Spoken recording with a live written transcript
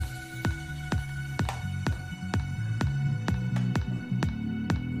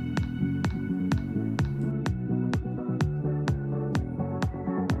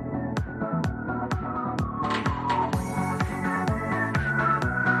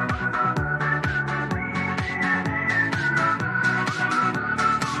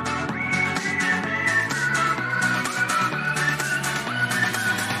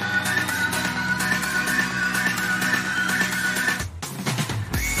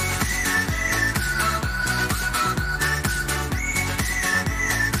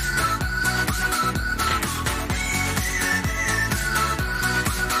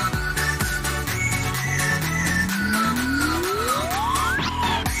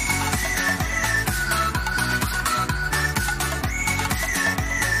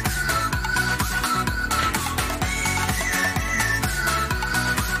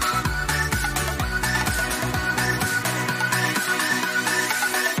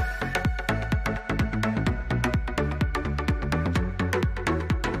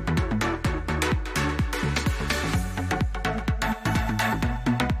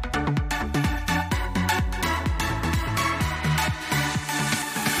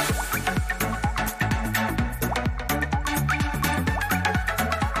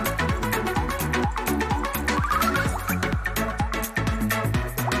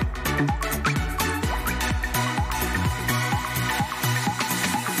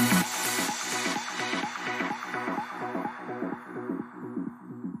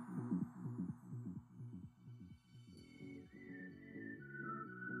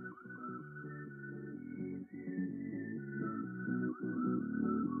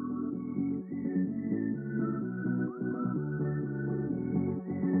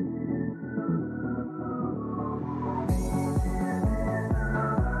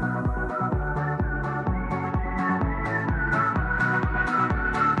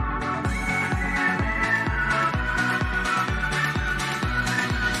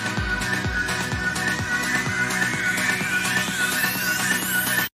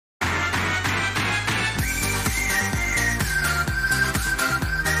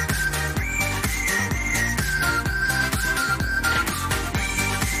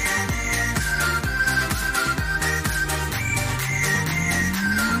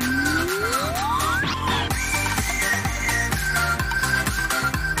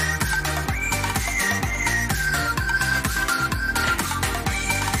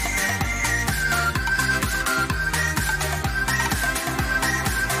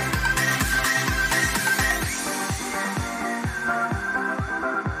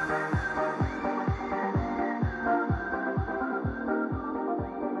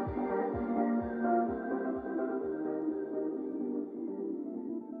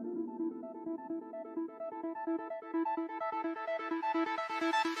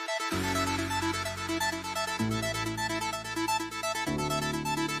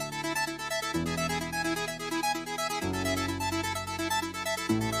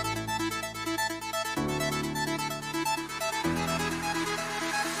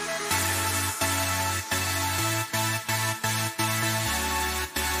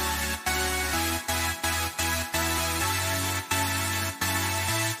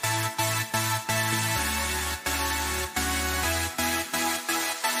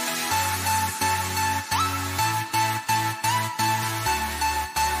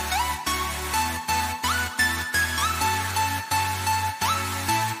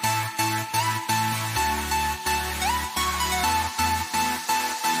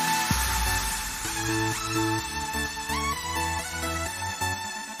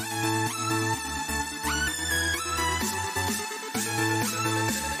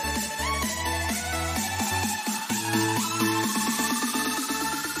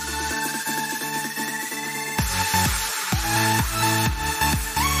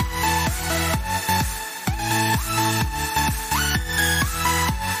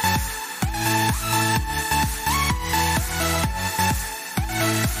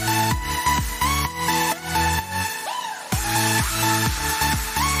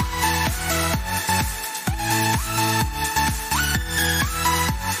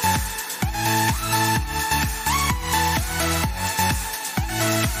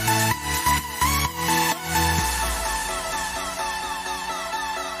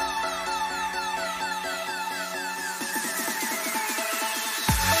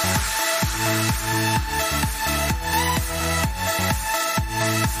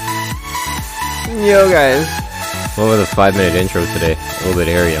Yo guys, one with a 5-minute intro today. A little bit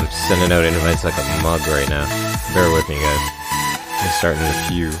airy. I'm sending out invites like a mug right now. Bear with me, guys. I'm starting a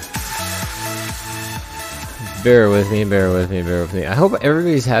few. Bear with me. I hope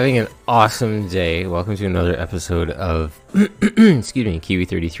everybody's having an awesome day. Welcome to another episode of excuse me,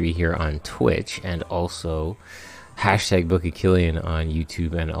 Kiwi33 here on Twitch, and also hashtag Book of Killian on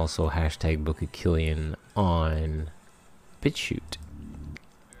YouTube, and also hashtag Book of Killian on BitChute.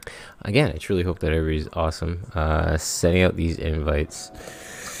 Again, I truly hope that everybody's awesome. Sending out these invites.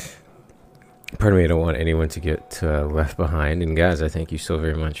 Pardon me, I don't want anyone to get left behind. And guys, I thank you so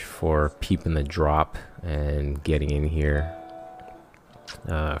very much for peeping the drop and getting in here.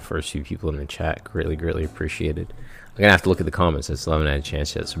 First few people in the chat, greatly appreciated. I'm going to have to look at the comments. I still haven't had a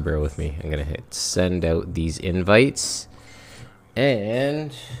chance yet, so bear with me. I'm going to hit send out these invites.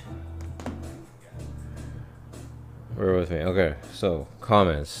 And... bear with me. Okay, so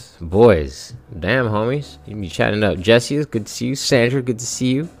comments, boys, damn homies, you be chatting up. Jesse, it's good to see you. Sandra, good to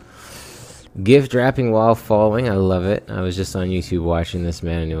see you. Gift wrapping while falling, I love it. I was just on YouTube watching this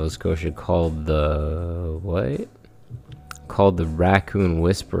man in Nova Scotia called the what? Called the Raccoon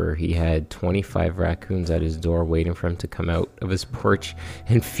Whisperer. He had 25 raccoons at his door waiting for him to come out of his porch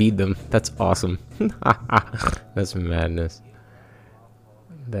and feed them. That's awesome. That's madness.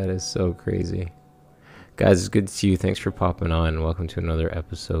 That is so crazy. Guys, it's good to see you. Thanks for popping on. Welcome to another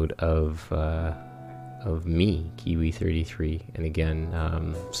episode of me, Kiwi33. And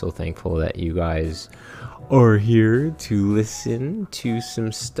again, so thankful that you guys are here to listen to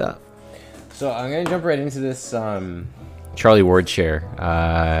some stuff. So I'm going to jump right into this Charlie Ward share.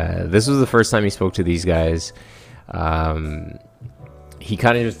 This was the first time he spoke to these guys. He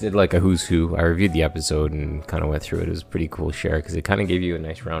kind of just did like a who's who. I reviewed the episode and kind of went through it. It was a pretty cool share because it kind of gave you a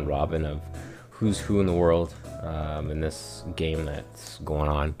nice round robin of who's who in the world in this game that's going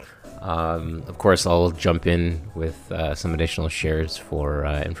on. Of course, I'll jump in with some additional shares for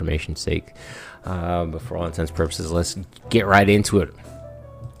information's sake. But for all intents and purposes, let's get right into it.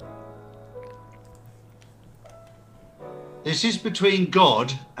 This is between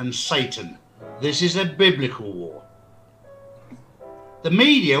God and Satan. This is a biblical war. The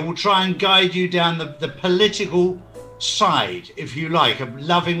media will try and guide you down the political side, if you like, of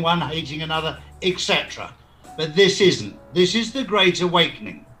loving one, hating another, etc. But this isn't. This is the Great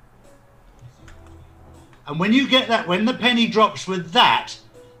Awakening. And when you get that, when the penny drops with that,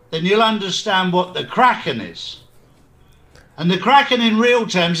 then you'll understand what the Kraken is. And the Kraken in real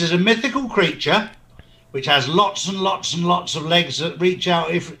terms is a mythical creature which has lots and lots and lots of legs that reach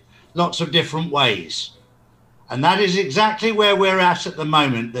out lots of different ways. And that is exactly where we're at the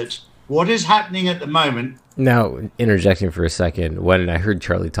moment. That what is happening at the moment. Now, interjecting for a second, when I heard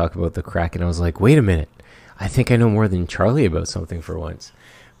Charlie talk about the Kraken, I was like, wait a minute. I think I know more than Charlie about something for once.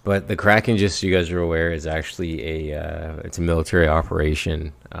 But the Kraken, just so you guys are aware, is actually it's a military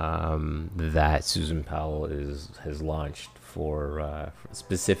operation that Susan Powell has launched for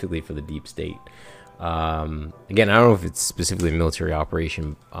specifically for the deep state. Again, I don't know if it's specifically a military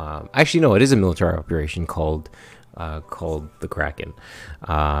operation. Actually, no, it is a military operation called the Kraken.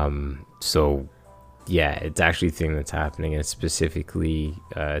 So, yeah, it's actually a thing that's happening, and it's specifically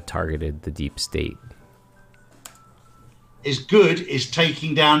targeted the deep state. Is good is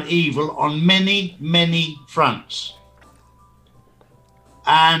taking down evil on many, many fronts.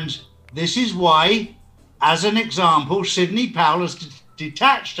 And this is why, as an example, Sidney Powell has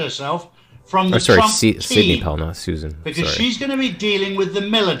detached herself from the Trump team. Sidney Powell, not Susan. Because she's going to be dealing with the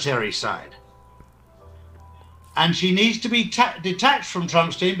military side. And she needs to be detached from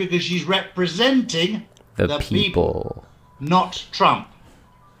Trump's team because she's representing the people, not Trump.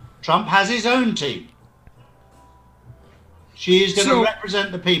 Trump has his own team. She is going to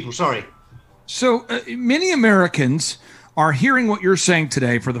represent the people. Sorry. So many Americans are hearing what you're saying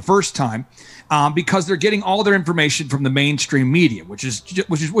today for the first time because they're getting all their information from the mainstream media, which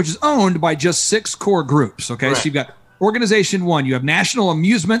is owned by just 6 core groups. Okay, Correct. So you've got Organization 1, you have National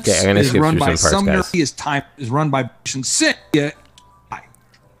Amusements, is run by Sumner, is run by Cynthia.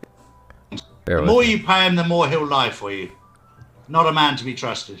 The more you pay him, the more he'll lie for you. Not a man to be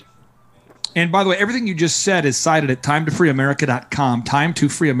trusted. And by the way, everything you just said is cited at timetofreeamerica.com,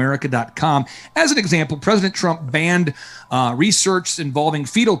 timetofreeamerica.com. As an example, President Trump banned research involving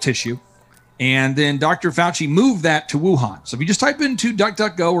fetal tissue, and then Dr. Fauci moved that to Wuhan. So if you just type into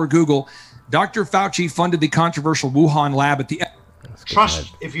DuckDuckGo or Google, Dr. Fauci funded the controversial Wuhan lab at the...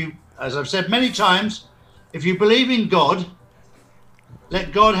 Trust, if you, as I've said many times, if you believe in God,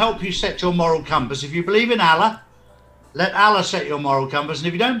 let God help you set your moral compass. If you believe in Allah, let Allah set your moral compass. And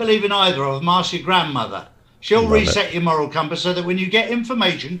if you don't believe in either of them, ask your grandmother. She'll reset your moral compass so that when you get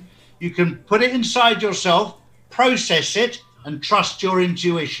information, you can put it inside yourself, process it, and trust your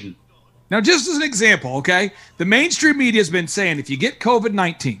intuition. Now, just as an example, okay, the mainstream media has been saying if you get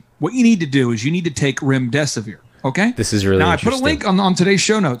COVID-19, what you need to do is you need to take remdesivir, okay? This is really now, interesting. I put a link on today's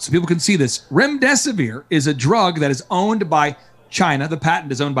show notes so people can see this. Remdesivir is a drug that is owned by China. The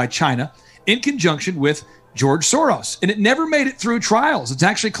patent is owned by China in conjunction with George Soros, and it never made it through trials. It's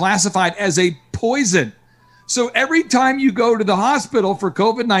actually classified as a poison. So every time you go to the hospital for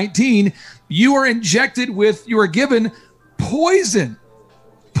COVID-19, you are given poison.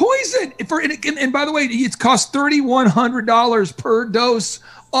 Poison. And by the way, it's cost $3,100 per dose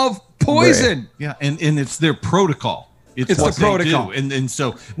of poison. Right. Yeah, and it's their protocol. It's what the protocol. They do. And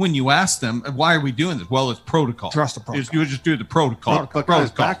so when you ask them, why are we doing this? Well, it's protocol. Trust the protocol. You just do the protocol. But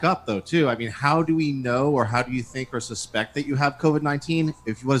guys, back up, though, too. I mean, how do we know or how do you think or suspect that you have COVID-19?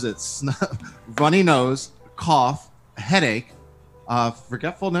 If, runny nose, cough, headache,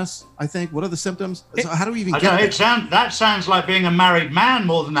 forgetfulness, I think. What are the symptoms? So how do we even get there? That sounds like being a married man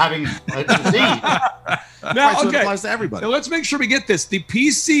more than having a disease. Now, so okay. it applies to everybody. Now, let's make sure we get this. The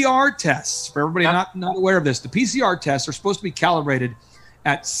PCR tests, for everybody not aware of this, the PCR tests are supposed to be calibrated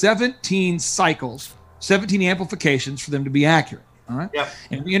at 17 cycles, 17 amplifications for them to be accurate. All right. Yep.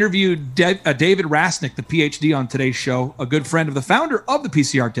 And we interviewed David Rasnick, the PhD, on today's show, a good friend of the founder of the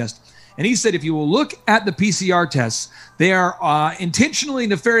PCR test. And he said if you will look at the PCR tests, they are intentionally,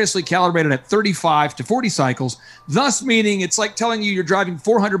 nefariously calibrated at 35 to 40 cycles, thus meaning it's like telling you you're driving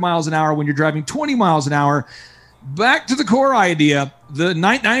 400 miles an hour when you're driving 20 miles an hour. Back to the core idea, the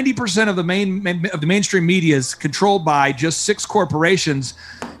 90% of the mainstream media is controlled by just 6 corporations.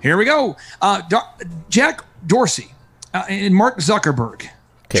 Here we go. Jack Dorsey and Mark Zuckerberg.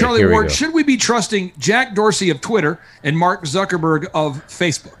 Okay, Charlie Ward, should we be trusting Jack Dorsey of Twitter and Mark Zuckerberg of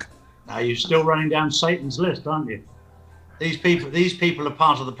Facebook? Now you're still running down Satan's list, aren't you? These people are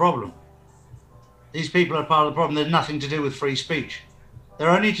part of the problem. These people are part of the problem. They're nothing to do with free speech. They're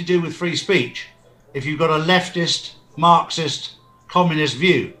only to do with free speech if you've got a leftist, Marxist, communist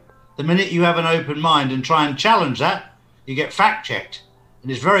view. The minute you have an open mind and try and challenge that, you get fact-checked.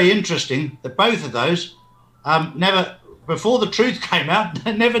 And it's very interesting that both of those never, before the truth came out,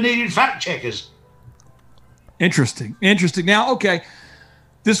 they never needed fact-checkers. Interesting. Now, okay.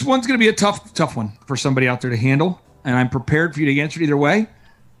 This one's going to be a tough one for somebody out there to handle, and I'm prepared for you to answer it either way.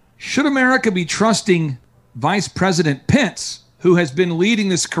 Should America be trusting Vice President Pence, who has been leading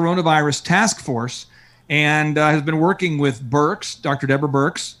this coronavirus task force and has been working with Birx, Dr. Deborah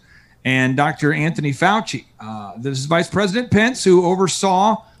Birx, and Dr. Anthony Fauci? This is Vice President Pence, who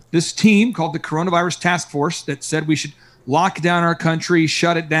oversaw this team called the Coronavirus Task Force that said we should lock down our country,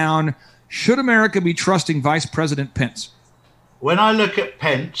 shut it down. Should America be trusting Vice President Pence? When I look at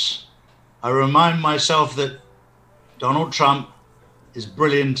Pence, I remind myself that Donald Trump is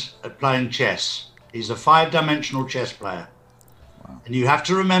brilliant at playing chess. He's a 5-dimensional chess player. Wow. And you have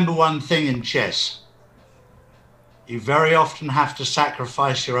to remember one thing in chess. you very often have to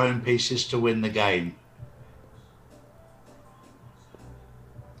sacrifice your own pieces to win the game.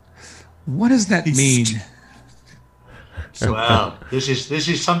 What does that mean? Well, this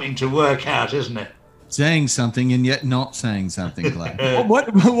is something to work out, isn't it? Saying something and yet not saying something, Glenn. What?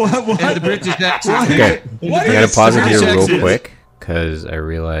 And the British accent. Okay, What I gotta is pause it here British real accent? quick because I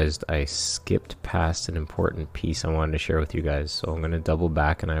realized I skipped past an important piece I wanted to share with you guys. So I'm gonna double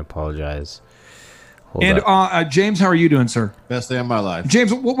back, and I apologize. Hold And up. James, how are you doing, sir? Best day of my life.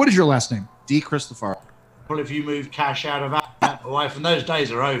 James, what is your last name? D. Christopher. Well, if you move cash out of that wife, and those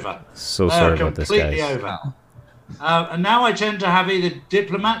days are over. So They sorry are about this, completely guys. over. And now I tend to have either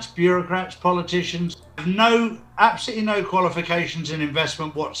diplomats, bureaucrats, politicians, absolutely no qualifications in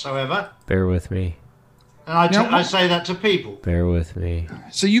investment whatsoever. Bear with me. And I Now- say that to people. Bear with me.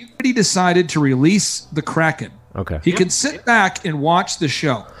 So you already decided to release the Kraken. Okay. He can sit back and watch the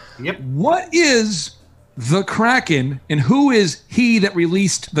show. Yep. What is the Kraken, and who is he that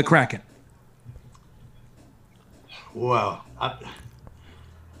released the Kraken? Well,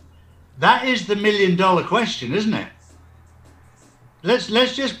 that is the $1 million question, isn't it? Let's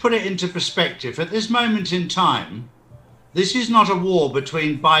just put it into perspective. At this moment in time, this is not a war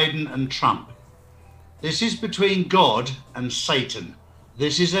between Biden and Trump. This is between God and Satan.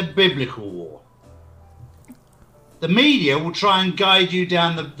 This is a biblical war. The media will try and guide you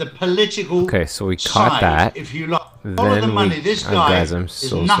down the political Okay, so we caught side, that. if you like. Follow the Then money. we- This oh, guy guys, I'm is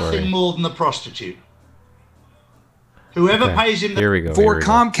so nothing sorry. more than the prostitute. Whoever Okay, pays him the Here we go. For here we go.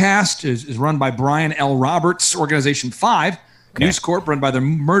 Comcast is run by Brian L. Roberts, Organization 5, News Corp run by the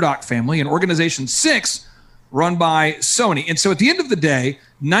Murdoch family, and Organization 6 run by Sony. And so at the end of the day,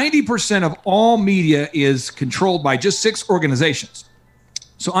 90% of all media is controlled by just 6 organizations.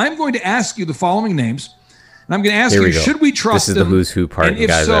 So I'm going to ask you the following names, and I'm going to ask Here you, we go. should we trust This is them? the who's who part, And if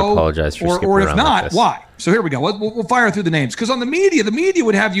guys. I so, apologize for skipping or if around like not, this. why? So here we go. We'll fire through the names, because on the media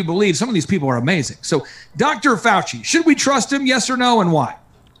would have you believe some of these people are amazing. So Dr. Fauci, should we trust him? Yes or no, and why?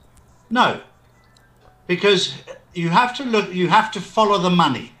 No, because you have to follow the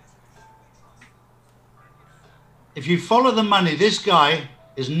money. If you follow the money, this guy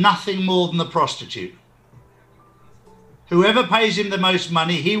is nothing more than the prostitute. Whoever pays him the most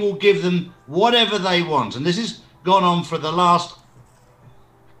money, he will give them whatever they want. And this has gone on for the last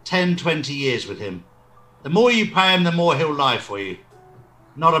 10, 20 years with him. The more you pay him, the more he'll lie for you.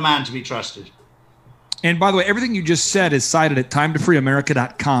 Not a man to be trusted. And by the way, everything you just said is cited at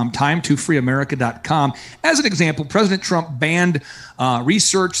timetofreeamerica.com, timetofreeamerica.com. As an example, President Trump banned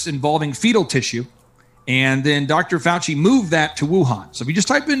research involving fetal tissue, and then Dr. Fauci moved that to Wuhan. So if you just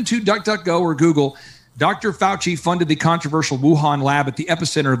type into DuckDuckGo or Google, Dr. Fauci funded the controversial Wuhan lab at the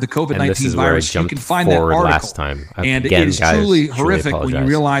epicenter of the And this COVID-19 is where I virus. You jumped can find that forward article. last time. And Again, it is guys, truly truly horrific when you apologize.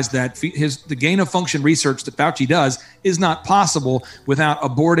 realize that the gain-of-function research that Fauci does is not possible without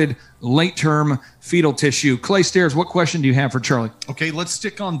aborted late-term fetal tissue. Clay Stairs, what question do you have for Charlie? Okay, let's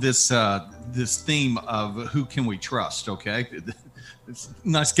stick on this this theme of who can we trust. Okay, it's a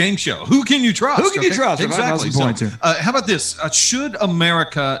nice game show. Who can you trust? Who can you okay? trust? Exactly. That's the point, too. How about this? Should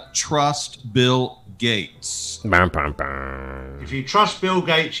America trust Bill Gates? Bam, bam, bam. If you trust Bill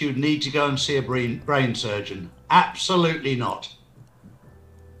Gates, you'd need to go and see a brain surgeon. Absolutely not.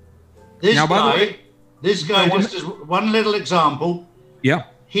 This Now, by the way- guy, just as one little example, Yeah.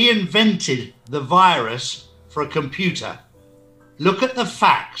 he invented the virus for a computer. Look at the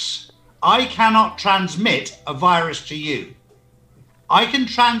facts. I cannot transmit a virus to you. I can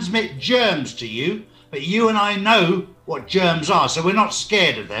transmit germs to you, but you and I know what germs are, so we're not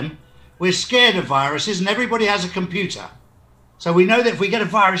scared of them. We're scared of viruses, and everybody has a computer. So we know that if we get a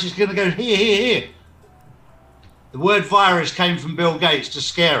virus, it's going to go here, here, here. The word virus came from Bill Gates to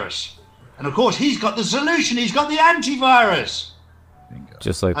scare us. And of course, he's got the solution. He's got the antivirus.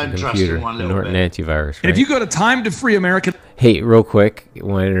 Just like the I'm trusting computer, one the little Norton bit. antivirus. Right? And if you go to Time to Free America, Hey, real quick, I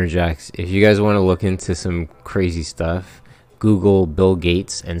want to interject. If you guys want to look into some crazy stuff, Google Bill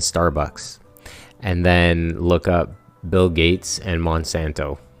Gates and Starbucks, and then look up Bill Gates and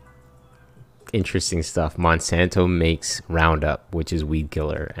Monsanto. Interesting stuff. Monsanto makes Roundup, which is weed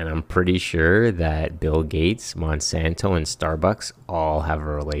killer, and I'm pretty sure that Bill Gates, Monsanto, and Starbucks all have a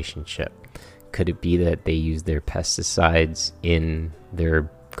relationship. Could it be that they use their pesticides in their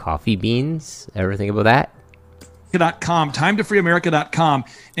coffee beans? Ever think about that? timetofreeamerica.com,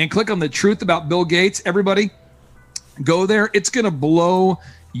 and click on the truth about Bill Gates. Everybody, go there. It's going to blow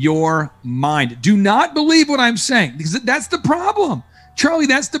your mind. Do not believe what I'm saying, because that's the problem. Charlie,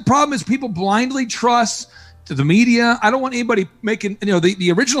 that's the problem, is people blindly trust to the media. I don't want anybody making,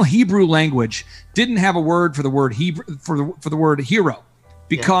 the original Hebrew language didn't have a word for the word Hebrew, for the word hero,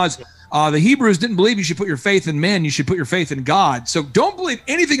 because The Hebrews didn't believe you should put your faith in men. You should put your faith in God. So don't believe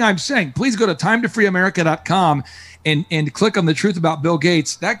anything I'm saying. Please go to timetofreeamerica.com and click on the truth about Bill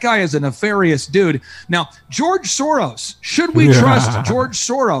Gates. That guy is a nefarious dude. Now, George Soros. Should we trust George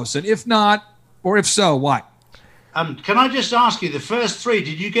Soros? And if not, or if so, why? Can I just ask you, the first three,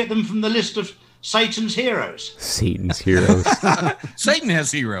 did you get them from the list of Satan's heroes? Satan's heroes. Satan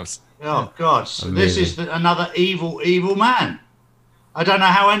has heroes. Oh, God. So this is another evil man. I don't know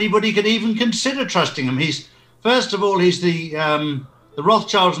how anybody could even consider trusting him. First of all, he's the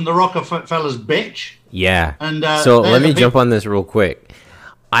Rothschilds and the Rockefellers bitch. Yeah. And so let me jump on this real quick.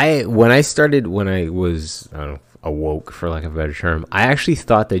 When I was awoke, for lack of a better term, I actually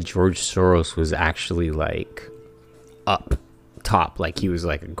thought that George Soros was actually like up top, like he was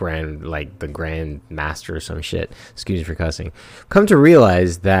like the grand master or some shit. Excuse me for cussing. Come to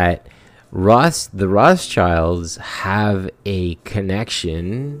realize that the Rothschilds have a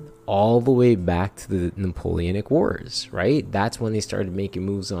connection all the way back to the Napoleonic Wars, right? That's when they started making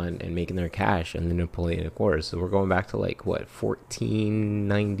moves on and making their cash in the Napoleonic Wars. So we're going back to like what,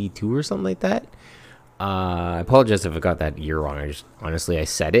 1492 or something like that. I apologize if I got that year wrong. I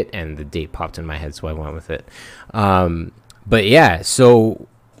said it and the date popped in my head, so I went with it. But yeah, so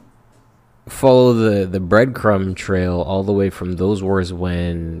follow the breadcrumb trail all the way from those wars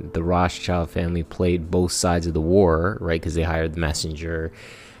when the Rothschild family played both sides of the war, right? Because they hired the messenger,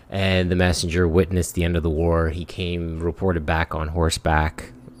 and the messenger witnessed the end of the war. He reported back on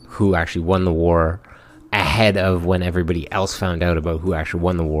horseback who actually won the war ahead of when everybody else found out about who actually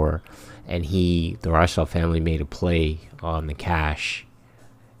won the war. And the Rothschild family made a play on the cash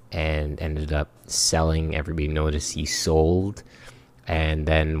and ended up selling. Everybody noticed he sold. And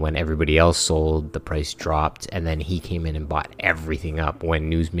then when everybody else sold, the price dropped. And then he came in and bought everything up when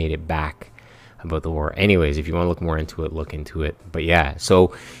news made it back about the war. Anyways, if you want to look more into it, look into it. But yeah,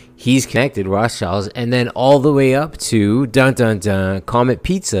 so he's connected, Rothschilds. And then all the way up to, Comet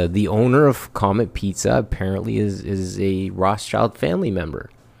Pizza. The owner of Comet Pizza apparently is a Rothschild family member.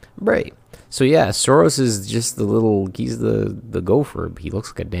 Right. So yeah, Soros is just he's the gopher. He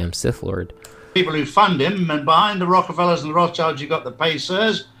looks like a damn Sith Lord. People who fund him, and behind the Rockefellers and the Rothschilds, you've got the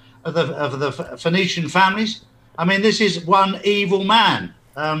Pacers of the Phoenician families. I mean, this is one evil man.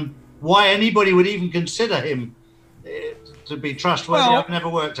 Why anybody would even consider him to be trustworthy, I've never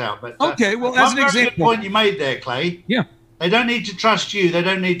worked out. But okay, well, as an example, good point you made there, Clay. Yeah, they don't need to trust you. They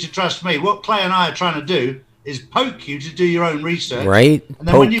don't need to trust me. What Clay and I are trying to do is poke you to do your own research, right? And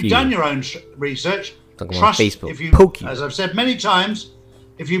then when you've done your own research, trust. If you poke you, as I've said many times,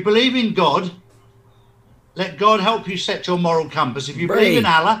 if you believe in God, let God help you set your moral compass. If you believe in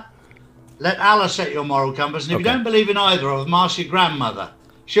Allah, let Allah set your moral compass. And if you don't believe in either of them, ask your grandmother.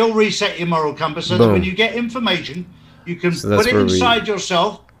 She'll reset your moral compass so that when you get information, you can put it inside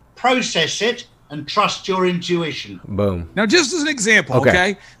yourself, process it, and trust your intuition. Boom. Now, just as an example,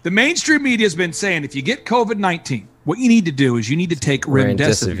 okay? The mainstream media has been saying if you get COVID-19, what you need to do is you need to take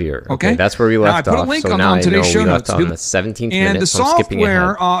remdesivir. Okay, that's where we left off. I put a link so on today's show notes. On the 17th and minute, the so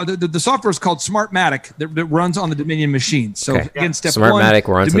software, the software is called Smartmatic that runs on the Dominion machines. So again, step Smartmatic,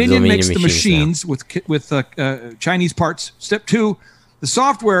 one, Dominion makes the machines with Chinese parts. Step two, the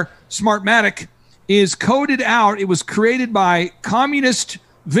software Smartmatic is coded out. It was created by communist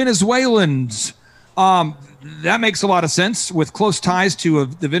Venezuelans. That makes a lot of sense with close ties to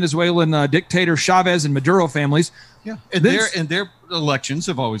the Venezuelan dictator Chavez and Maduro families. Yeah, and their elections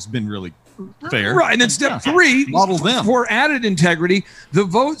have always been really fair. Right, and then step three, model them for added integrity. The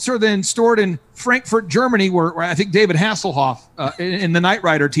votes are then stored in Frankfurt, Germany, where I think David Hasselhoff and the Knight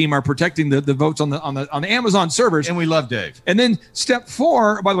Rider team are protecting the votes on the Amazon servers. And we love Dave. And then step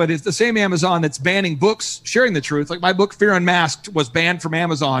four, by the way, it's the same Amazon that's banning books sharing the truth. Like my book Fear Unmasked was banned from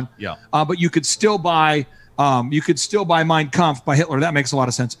Amazon. Yeah, but you could still buy Mein Kampf by Hitler. That makes a lot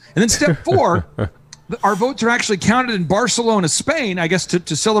of sense. And then step four. Our votes are actually counted in Barcelona, Spain, I guess,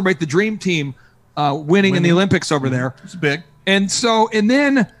 to celebrate the Dream Team winning in the Olympics over there. It's big. And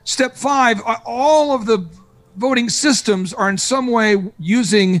then step five, all of the voting systems are in some way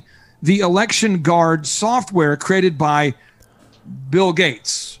using the Election Guard software created by Bill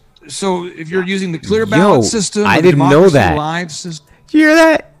Gates. So if you're using the Clear Ballot system, I didn't know that. Live system, did you hear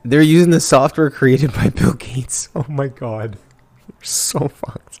that? They're using the software created by Bill Gates. Oh my God. You're so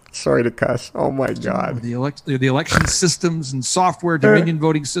fucked. Sorry to cuss. Oh my God. The election systems and software, Dominion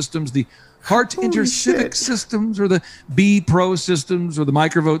voting systems, the Hart InterCivic systems, or the B Pro systems, or the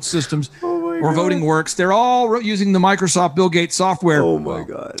Microvote systems, or Voting Works. They're all using the Microsoft Bill Gates software. Oh my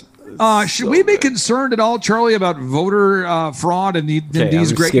God. Should we be concerned at all, Charlie, about voter fraud in Okay,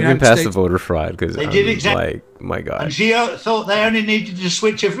 these I'm great skipping United past States? the voter fraud because They did I'm exactly- like, my God. And she thought they only needed to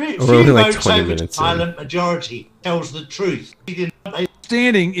switch a few We're only like votes 20 over to minutes in. silent majority. Tells the truth. He didn't- they-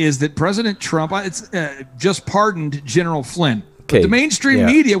 Understanding is that President Trump just pardoned General Flynn. But Okay, the mainstream yeah.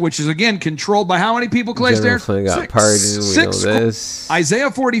 media, which is again controlled by how many people, Clay General Stair? Flynn got pardoned. We know this. Isaiah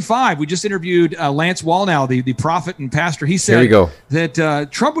 45. We just interviewed Lance Wallnau, the prophet and pastor. He said Here we go.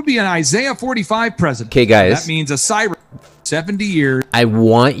 that Trump would be an Isaiah 45 president. Okay, guys. That means a Cyrus 70 years. I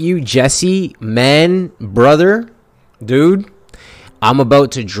want you, Jesse, man, brother, dude. I'm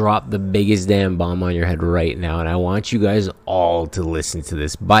about to drop the biggest damn bomb on your head right now, and I want you guys all to listen to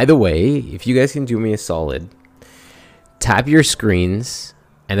this. By the way, if you guys can do me a solid, tap your screens,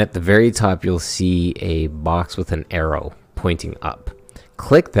 and at the very top, you'll see a box with an arrow pointing up.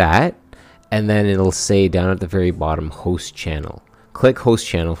 Click that, and then it'll say down at the very bottom, host channel. Click host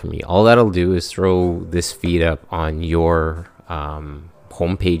channel for me. All that'll do is throw this feed up on your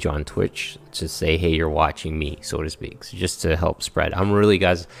homepage on Twitch to say, hey, you're watching me, so to speak. So just to help spread. I really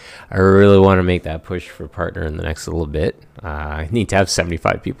want to make that push for partner in the next little bit. I need to have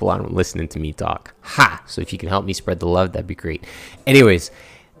 75 people on listening to me talk. Ha! So if you can help me spread the love, that'd be great. Anyways,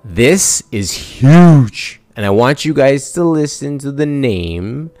 this is huge. And I want you guys to listen to the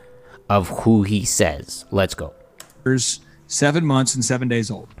name of who he says. Let's go. 7 months and 7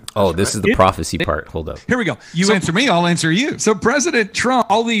 days old. Oh, this is the prophecy part. Hold up. Here we go. You answer me, I'll answer you. So President Trump,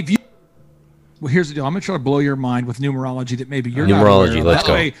 I'll leave you. Well, here's the deal. I'm going to try to blow your mind with numerology that maybe you're not aware Numerology, of. let's That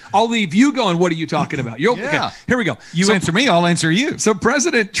go. way, I'll leave you going, what are you talking about? You're, Yeah. Okay, here we go. You answer me, I'll answer you. So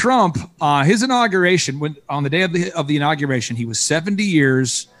President Trump, his inauguration, on the day of the inauguration, he was 70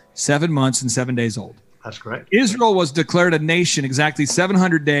 years, 7 months, and 7 days old. That's correct. Israel was declared a nation exactly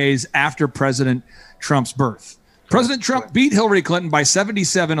 700 days after President Trump's birth. President Trump beat Hillary Clinton by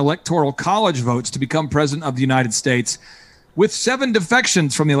 77 electoral college votes to become president of the United States, with 7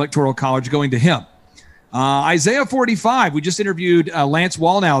 defections from the electoral college going to him. Isaiah 45, we just interviewed Lance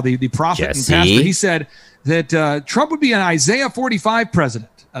Wallnau, the prophet Jesse. and pastor. He said that Trump would be an Isaiah 45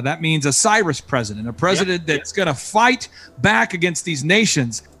 president. That means a Cyrus president, a president that's going to fight back against these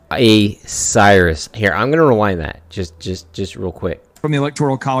nations. A Cyrus. Here, I'm gonna rewind that just real quick. From the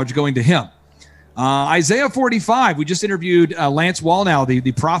electoral college going to him. Isaiah 45, we just interviewed Lance Wallnau,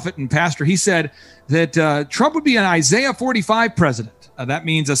 the prophet and pastor. He said that Trump would be an Isaiah 45 president. That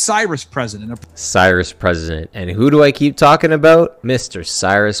means a Cyrus president. Cyrus president. And who do I keep talking about? Mr.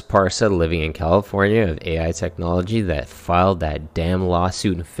 Cyrus Parsa, living in California, of AI technology, that filed that damn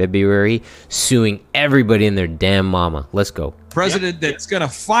lawsuit in February, suing everybody and their damn mama. Let's go. President that's going to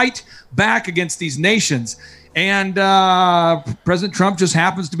fight back against these nations. And President Trump just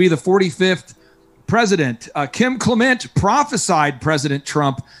happens to be the 45th president. Kim Clement prophesied President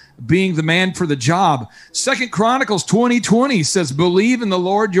Trump being the man for the job. 2 Chronicles 20:20 says, believe in the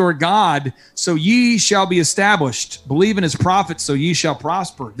Lord your God, so ye shall be established. Believe in his prophets, so ye shall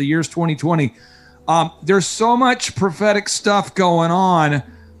prosper. The year's 2020. There's so much prophetic stuff going on.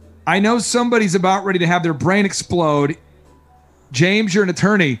 I know somebody's about ready to have their brain explode. James, you're an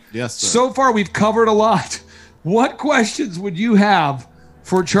attorney. Yes, sir. So far, we've covered a lot. What questions would you have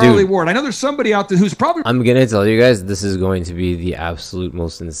for Charlie Dude. Ward? I know there's somebody out there who's probably I'm gonna tell you guys, this is going to be the absolute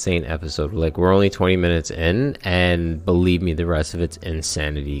most insane episode. Like, we're only 20 minutes in, and believe me, the rest of it's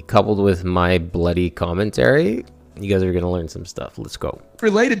insanity. Coupled with my bloody commentary, you guys are gonna learn some stuff. Let's go.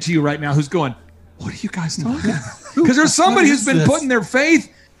 related to you right now who's going, what are you guys talking about? Because there's somebody What who's is been this? putting their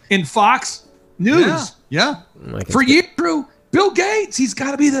faith in Fox News Yeah. Like, for years. Bill Gates, he's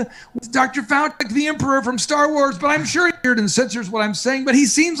got to be the Dr. Fauci, the Emperor from Star Wars, but I'm sure he heard and censors what I'm saying, but he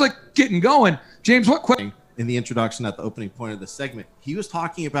seems like getting going. James, what question? In the introduction at the opening point of the segment, he was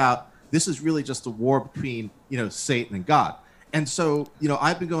talking about this is really just a war between, Satan and God. And so,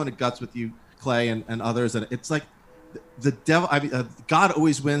 I've been going to guts with you, Clay, and others, and it's like the devil, God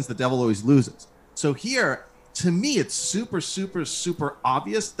always wins, the devil always loses. So here, to me, it's super, super, super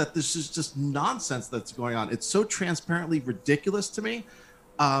obvious that this is just nonsense that's going on. It's so transparently ridiculous to me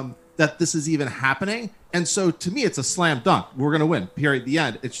that this is even happening. And so to me, it's a slam dunk. We're going to win, period, the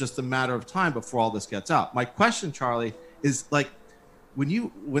end. It's just a matter of time before all this gets out. My question, Charlie, is like,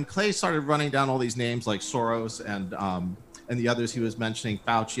 when Clay started running down all these names like Soros and the others he was mentioning,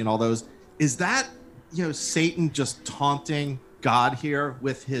 Fauci and all those, is that, Satan just taunting God here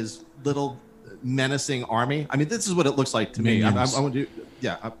with his little menacing army? I mean, this is what it looks like to me. I want to do,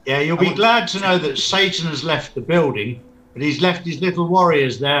 Yeah, you'll be glad to know that Satan has left the building, but he's left his little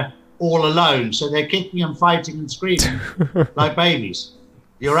warriors there all alone. So they're kicking and fighting and screaming like babies.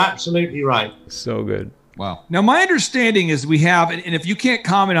 You're absolutely right. so good. Wow. Now, my understanding is we have, and if you can't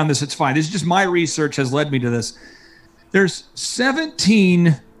comment on this, it's fine. This is just my research has led me to this. There's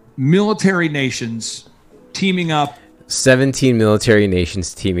 17 military nations teaming up. 17 military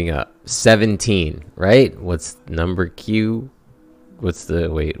nations teaming up. 17, right? What's number Q?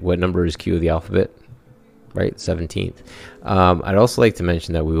 What number is Q of the alphabet? Right? 17th. I'd also like to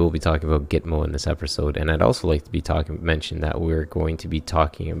mention that we will be talking about Gitmo in this episode, and I'd also like to be mention that we're going to be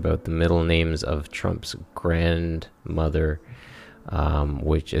talking about the middle names of Trump's grandmother,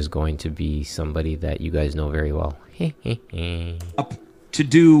 which is going to be somebody that you guys know very well. Up to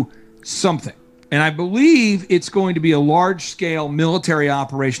do something. And I believe it's going to be a large-scale military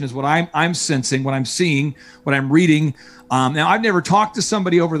operation is what I'm sensing, what I'm seeing, what I'm reading. Now, I've never talked to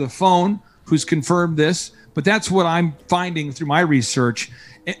somebody over the phone who's confirmed this, but that's what I'm finding through my research.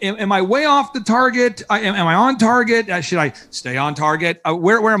 Am I way off the target? Am I on target? Should I stay on target?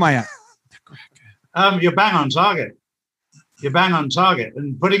 Where am I at? You're bang on target. You're bang on target.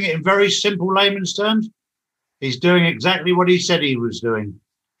 And putting it in very simple layman's terms, he's doing exactly what he said he was doing.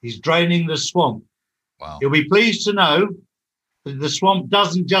 He's draining the swamp. Wow. You'll be pleased to know that the swamp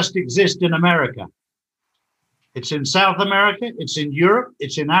doesn't just exist in America. It's in South America, it's in Europe,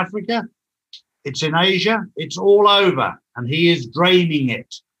 it's in Africa, it's in Asia, it's all over, and he is draining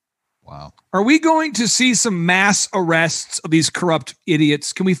it. Wow. Are we going to see some mass arrests of these corrupt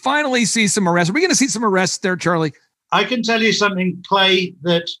idiots? Can we finally see some arrests? Are we going to see some arrests there, Charlie? I can tell you something, Clay,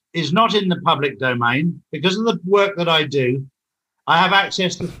 that is not in the public domain. Because of the work that I do, I have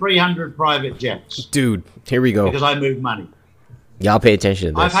access to 300 private jets. Dude, here we go. Because I move money. Y'all pay attention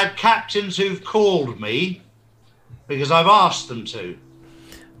to this. I've had captains who've called me because I've asked them to.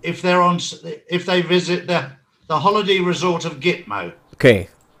 If they visit the holiday resort of Gitmo. Okay,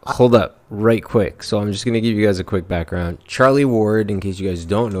 hold up right quick. So I'm just going to give you guys a quick background. Charlie Ward, in case you guys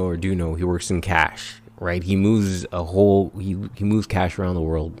don't know or do know, he works in cash, right? He moves he moves cash around the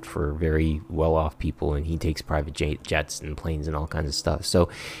world for very well-off people, and he takes private jets and planes and all kinds of stuff. So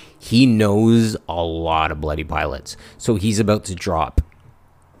he knows a lot of bloody pilots. So he's about to drop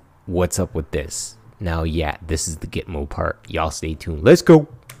what's up with this. Now, yeah, this is the Gitmo part. Y'all stay tuned. Let's go.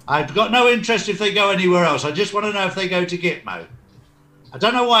 I've got no interest if they go anywhere else. I just want to know if they go to Gitmo. I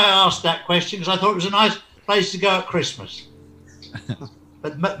don't know why I asked that question, because I thought it was a nice place to go at Christmas.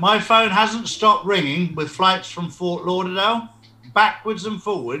 But my phone hasn't stopped ringing with flights from Fort Lauderdale, backwards and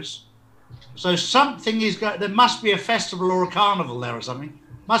forwards. So something is going. There must be a festival or a carnival there or something.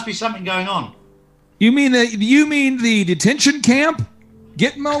 Must be something going on. You mean the detention camp?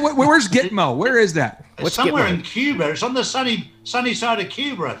 Gitmo? Where's Gitmo? Where is that? It's somewhere in Cuba. It's on the sunny side of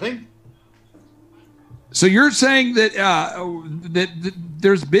Cuba, I think. So you're saying that that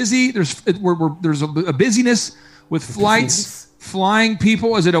there's a busyness with flights flying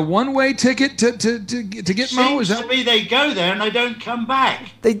people. Is it a one-way ticket to Gitmo? Is that? To me, they go there and they don't come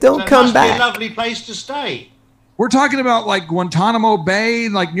back. They don't come back. It must be a lovely place to stay. We're talking about like Guantanamo Bay,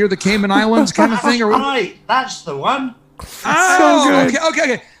 like near the Cayman Islands kind of thing, That's right, that's the one. Oh,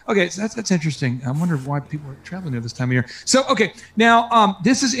 okay. So that's interesting. I wonder why people are traveling there this time of year. So, okay, now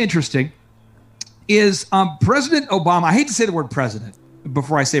this is interesting. Is President Obama? I hate to say the word president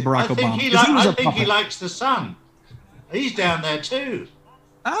before I say Barack Obama. I think he likes the sun. He's down there too.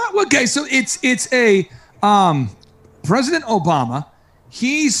 Okay, so it's a President Obama.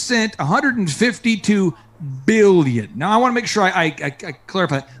 He sent 152 billion. Now I want to make sure I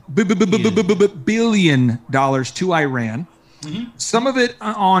clarify that. $billion to Iran. Mm-hmm. Some of it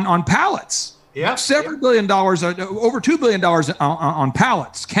on pallets. Yeah. Several $billion, over $2 billion on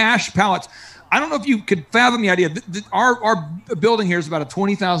pallets, cash pallets. I don't know if you could fathom the idea. Our building here is about a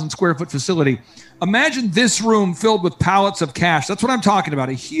 20,000 square foot facility. Imagine this room filled with pallets of cash. That's what I'm talking about.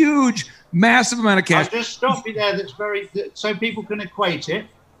 A huge, massive amount of cash. I'll just stop you there. So people can equate it.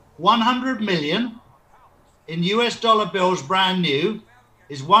 100 million in US dollar bills, brand new,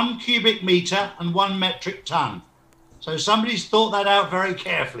 is 1 cubic meter and 1 metric ton. So somebody's thought that out very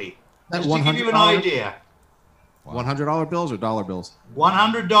carefully. Just to give you an idea. $100 bills or dollar bills?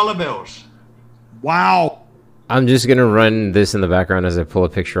 $100 bills. Wow. I'm just going to run this in the background as I pull a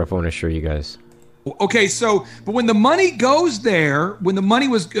picture up. I want to show you guys. Okay, so, but when the money goes there, when the money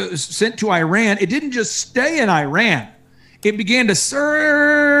was sent to Iran, it didn't just stay in Iran. It began to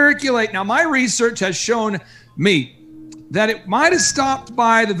circulate. Now, my research has shown me that it might have stopped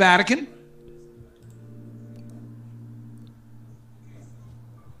by the Vatican.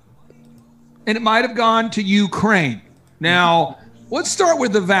 And it might have gone to Ukraine. Now, let's start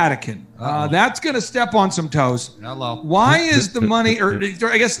with the Vatican. That's going to step on some toes. Hello. Why is the money, or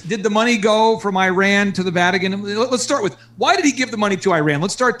I guess, did the money go from Iran to the Vatican? Let's start with, why did he give the money to Iran?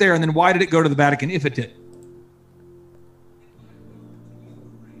 Let's start there, and then why did it go to the Vatican, if it did?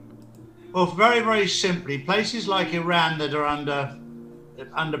 Well, very, very simply, places like Iran that are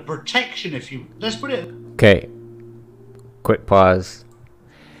under protection, let's put it. Okay. Quick pause.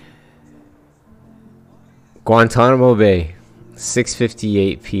 Guantanamo Bay,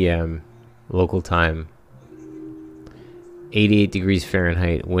 6:58 p.m. local time. 88 degrees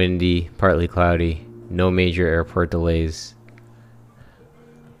Fahrenheit, windy, partly cloudy, no major airport delays.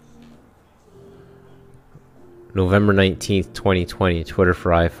 November 19th, 2020, Twitter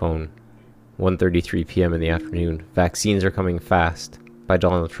for iPhone, 1:33 p.m. in the afternoon. Vaccines are coming fast by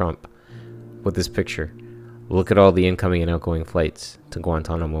Donald Trump. With this picture, look at all the incoming and outgoing flights to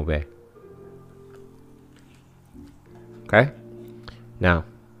Guantanamo Bay. Okay? Now,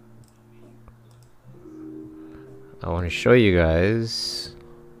 I want to show you guys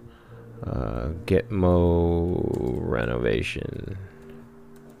Gitmo renovation.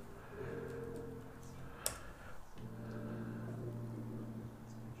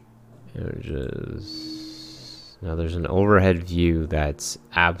 Images. Now there's an overhead view that's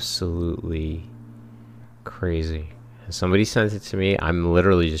absolutely crazy. Somebody sent it to me. I'm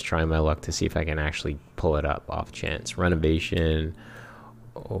literally just trying my luck to see if I can actually pull it up off chance. Renovation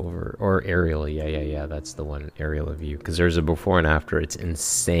over or aerial. Yeah. That's the one. Aerial view. Because there's a before and after. It's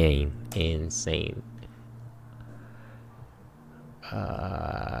insane.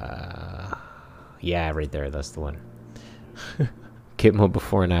 Yeah, right there. That's the one. Gitmo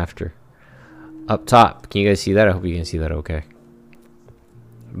before and after. Up top. Can you guys see that? I hope you can see that okay.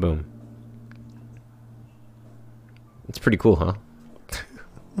 Boom. It's pretty cool, huh?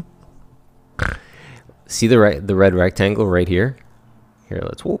 See the red rectangle right here? Here,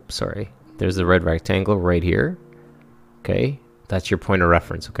 let's sorry. There's the red rectangle right here. Okay? That's your point of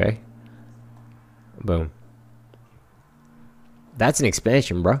reference, okay? Boom. That's an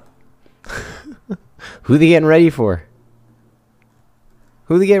expansion, bro. Who they getting ready for?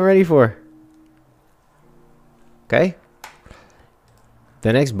 Okay?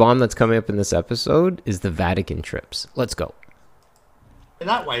 The next bomb that's coming up in this episode is the Vatican trips. Let's go.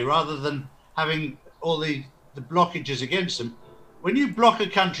 That way, rather than having all the blockages against them. When you block a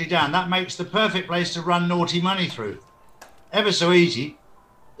country down, that makes the perfect place to run naughty money through. Ever so easy,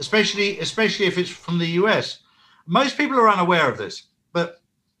 especially if it's from the US. Most people are unaware of this, but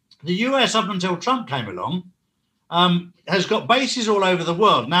the US, up until Trump came along, has got bases all over the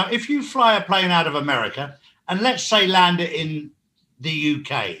world. Now, if you fly a plane out of America and let's say land it in the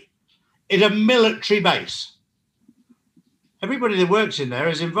UK, it's a military base. Everybody that works in there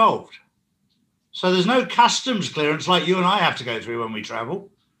is involved. So there's no customs clearance like you and I have to go through when we travel.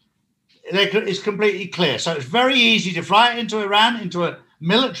 It's completely clear. So it's very easy to fly it into Iran, into a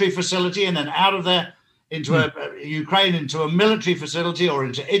military facility, and then out of there into Ukraine, into a military facility, or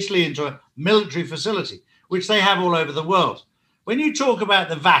into Italy, into a military facility, which they have all over the world. When you talk about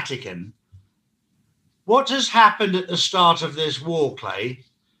the Vatican, what has happened at the start of this war, Clay,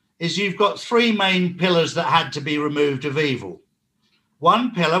 is you've got three main pillars that had to be removed of evil.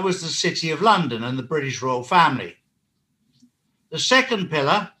 One pillar was the City of London and the British royal family. The second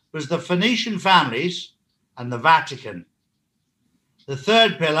pillar was the Phoenician families and the Vatican. The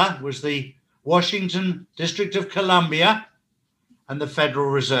third pillar was the Washington District of Columbia and the Federal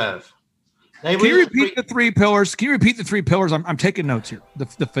Reserve. Can you repeat the three pillars? I'm taking notes here.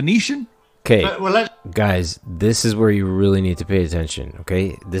 The Phoenician. Okay, guys, this is where you really need to pay attention,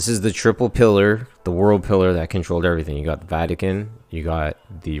 okay? This is the triple pillar, the world pillar that controlled everything. You got the Vatican, you got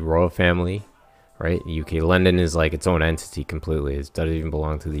the royal family, right? UK. London is like its own entity completely. It doesn't even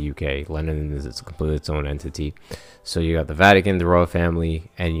belong to the UK. London is completely its own entity. So you got the Vatican, the royal family,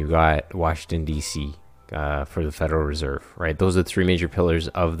 and you got Washington, D.C. For the Federal Reserve, right? Those are the three major pillars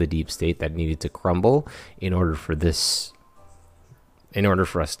of the deep state that needed to crumble in order for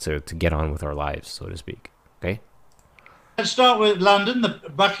us to get on with our lives, so to speak. Okay? Let's start with London, the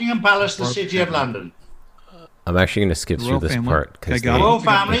Buckingham Palace, the City of London. I'm actually going to skip through this part because it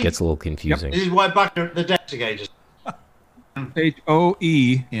gets a little confusing. Yep. This is why Buckingham, the investigators.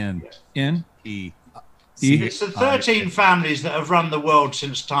 H-O-E-N-E. It's the 13 families that have run the world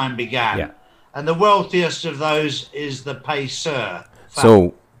since time began. Yeah. And the wealthiest of those is the Payseur family.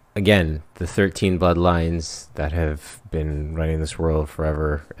 So, again, the 13 bloodlines that have been running this world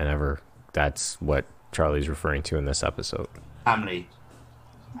forever and ever, that's what Charlie's referring to in this episode. Family.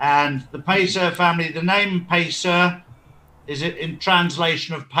 And the Payseur family, the name Payseur is in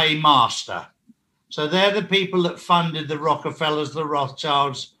translation of paymaster. So they're the people that funded the Rockefellers, the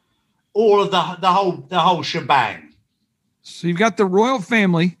Rothschilds, all of the whole shebang. So you've got the royal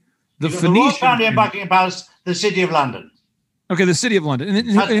family, the Phoenician royal family in Buckingham Palace, the City of London. Okay, the City of London. And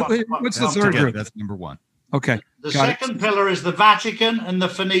what's the third group? That's number one. Okay. The got it. second pillar is the Vatican and the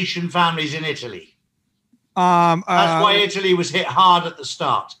Phoenician families in Italy. That's That's why Italy was hit hard at the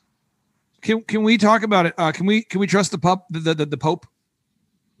start. Can we talk about it? Can we trust the Pope? The Pope?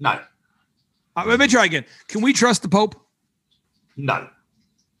 No, Let me try again. Can we trust the Pope? no.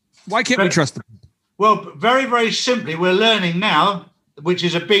 Why can't we trust the Pope? Well, very, very simply, we're learning now, which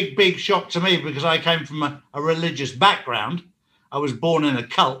is a big, big shock to me because I came from a religious background. I was born in a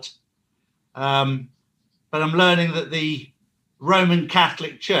cult. But I'm learning that the Roman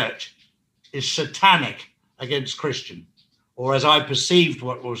Catholic Church is satanic against Christian, or as I perceived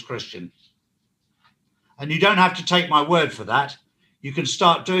what was Christian. And you don't have to take my word for that. You can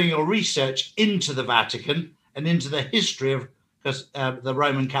start doing your research into the Vatican and into the history of the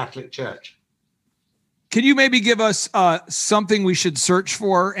Roman Catholic Church. Can you maybe give us something we should search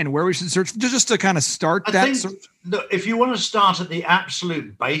for and where we should search for, just to kind of start I that think, search? look, if you want to start at the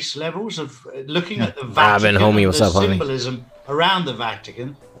absolute base levels of looking at the Robin, Vatican homie, and what's the up, homie? symbolism around the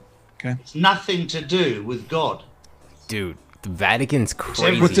Vatican, Okay. it's nothing to do with God. Dude, the Vatican's It's crazy.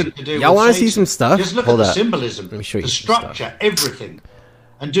 everything to do Y'all with want to see Satan. some stuff? Just look Hold at the up. symbolism, Let me show you the some structure, everything.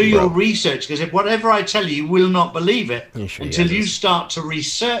 And do your research, because if whatever I tell you, you will not believe it Let me show you until you this. start to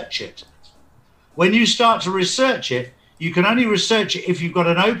research it. When you start to research it, you can only research it if you've got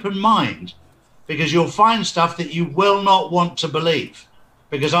an open mind, because you'll find stuff that you will not want to believe.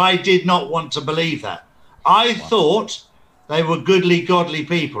 Because I did not want to believe that. I thought they were goodly, godly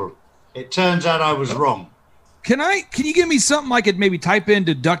people. It turns out I was wrong. Can you give me something I could maybe type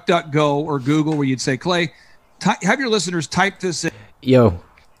into DuckDuckGo or Google where you'd say, Clay, have your listeners type this in? Yo,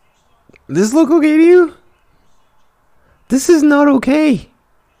 this look okay to you? This is not okay.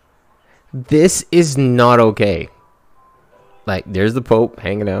 This is not okay. Like, there's the Pope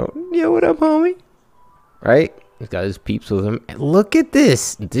hanging out. Yo, what up, homie? Right? He's got his peeps with him. And look at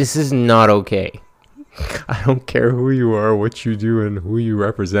this. This is not okay. I don't care who you are, what you do, and who you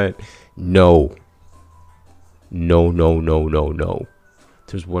represent. No. No, no, no, no, no.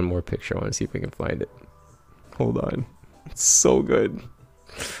 There's one more picture. I want to see if I can find it. Hold on. It's so good.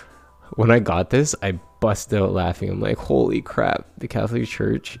 When I got this, I busted out laughing. I'm like, holy crap. The Catholic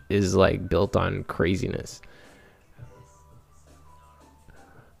Church is like built on craziness.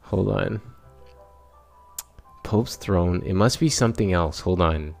 Hold on. Pope's throne. It must be something else. Hold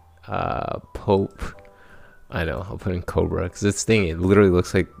on. Pope. I know. I'll put in Cobra. Because this thing, it literally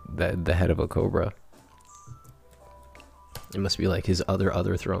looks like the head of a cobra. It must be like his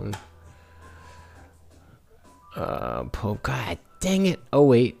other throne. Pope. God dang it. Oh,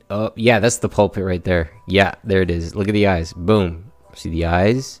 wait. Oh, yeah, that's the pulpit right there. Yeah, there it is. Look at the eyes. Boom. See the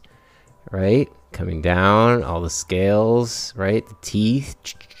eyes? Right? Coming down. All the scales. Right? The teeth.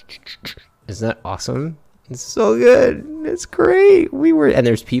 Isn't that awesome? It's so good. It's great. And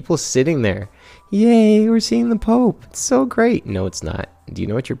there's people sitting there. Yay, we're seeing the Pope. It's so great. No, it's not. Do you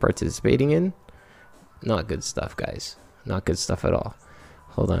know what you're participating in? Not good stuff, guys. Not good stuff at all.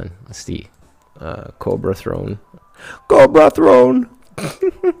 Hold on. Let's see. Cobra Throne. Cobra Throne!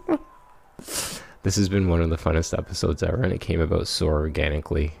 This has been one of the funnest episodes ever, and it came about so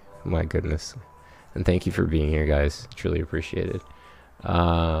organically. My goodness. And thank you for being here, guys. Truly appreciate it.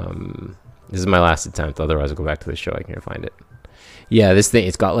 This is my last attempt. Otherwise, I'll go back to the show. I can't find it. Yeah, this thing,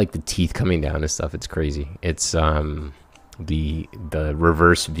 it's got like the teeth coming down and stuff. It's crazy. It's the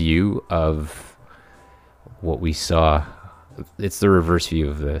reverse view of what we saw. It's the reverse view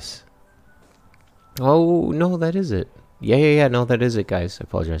of this. Oh, no, that is it. Yeah. No, that is it, guys. I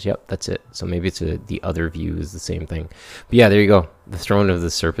apologize. Yep, that's it. So maybe it's the other view is the same thing. But yeah, there you go. The throne of the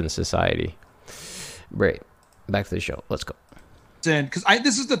Serpent Society. Right. Back to the show. Let's go. Because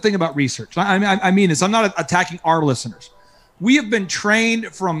this is the thing about research. I mean this. I'm not attacking our listeners. We have been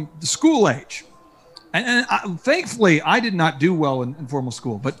trained from the school age. And thankfully, I did not do well in formal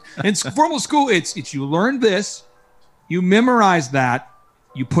school. But in formal school, it's you learn this, you memorize that,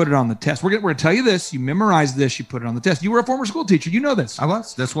 you put it on the test. We're going to tell you this. You memorize this, you put it on the test. You were a former school teacher. You know this. I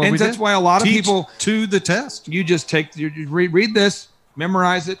was. That's what and we did. that's why a lot of Teach people to the test. You just you read this,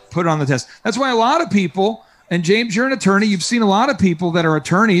 memorize it, put it on the test. That's why a lot of people, and James, you're an attorney. You've seen a lot of people that are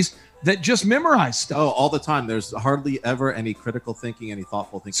attorneys that just memorize stuff. Oh, all the time. There's hardly ever any critical thinking, any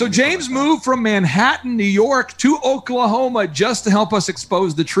thoughtful thinking. So James moved from Manhattan, New York to Oklahoma just to help us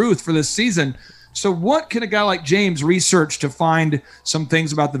expose the truth for this season. So what can a guy like James research to find some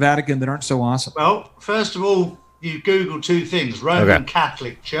things about the Vatican that aren't so awesome? Well, first of all, you Google two things, Roman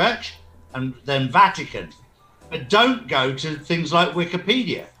Catholic Church and then Vatican. But don't go to things like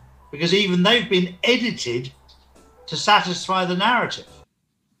Wikipedia, because even they've been edited to satisfy the narrative.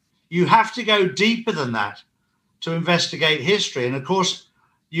 You have to go deeper than that to investigate history. And of course,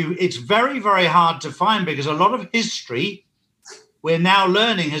 it's very, very hard to find because a lot of history we're now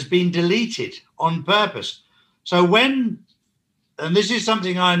learning has been deleted on purpose. So and this is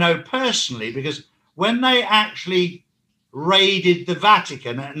something I know personally, because when they actually raided the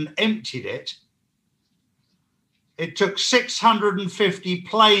Vatican and emptied it, it took 650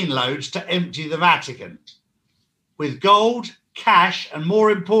 plane loads to empty the Vatican with gold, cash, and more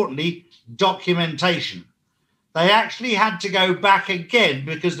importantly, documentation. They actually had to go back again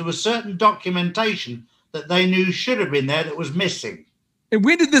because there was certain documentation that they knew should have been there that was missing. And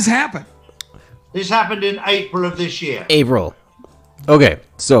when did this happen? This happened in April of this year. April. Okay,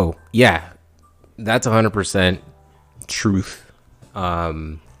 so yeah, that's 100% truth.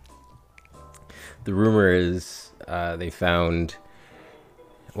 The rumor is they found,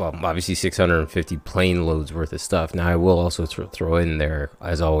 well, obviously 650 plane loads worth of stuff. Now, I will also throw in there,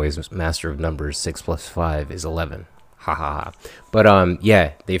 as always, master of numbers, 6 plus 5 is 11. Ha ha ha. But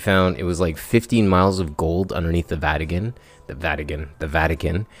yeah, they found it was like 15 miles of gold underneath the Vatican. The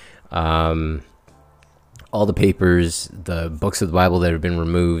Vatican. All the papers, the books of the Bible that have been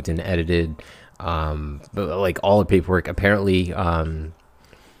removed and edited, but like all the paperwork. Apparently,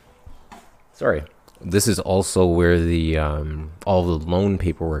 sorry, this is also where the all the loan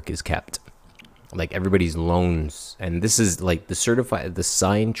paperwork is kept, like everybody's loans, and this is like the certified, the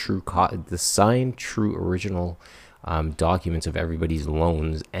signed true original documents of everybody's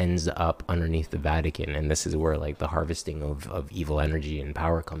loans ends up underneath the Vatican, and this is where like the harvesting of evil energy and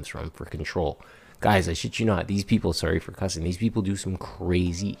power comes from for control. Guys, I shit you not, these people, sorry for cussing, these people do some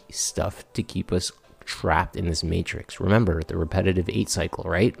crazy stuff to keep us trapped in this matrix. Remember the repetitive 8 cycle,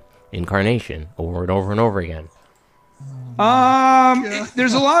 right? Incarnation, over and over and over again.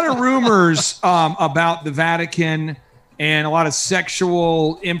 There's a lot of rumors about the Vatican and a lot of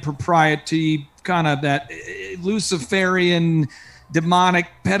sexual impropriety, kind of that Luciferian, demonic,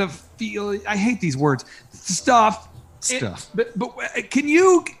 pedophilia. I hate these words. Stuff. But can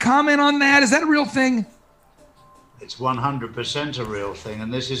you comment on that? Is that a real thing? It's 100% a real thing,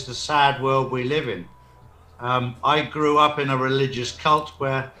 and this is the sad world we live in. I grew up in a religious cult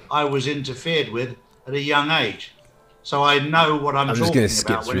where I was interfered with at a young age. So I know what I'm talking about. I'm just going to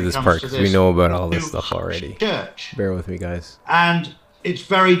skip through this part because we know about all this stuff already. Church. Bear with me, guys. And it's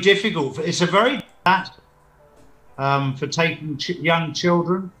very difficult. It's a very bad for taking young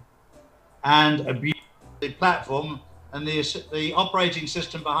children and abusing the platform. And the operating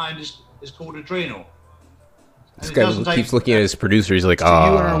system behind is called Adrenal. This guy keeps looking at his producer. He's like, "Oh."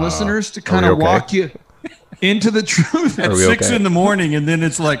 You and our listeners to kind of walk you into the truth at 6 in the morning, and then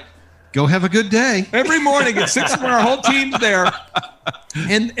it's like, go have a good day. Every morning at 6 when our whole team's there.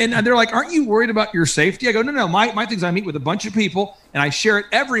 And they're like, aren't you worried about your safety? I go, no. My thing's I meet with a bunch of people and I share it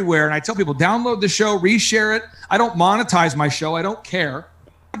everywhere. And I tell people, download the show, reshare it. I don't monetize my show. I don't care.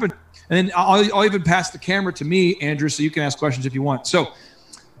 And then I'll even pass the camera to me, Andrew, so you can ask questions if you want. So,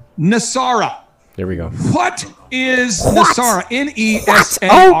 NESARA. There we go. What is NESARA?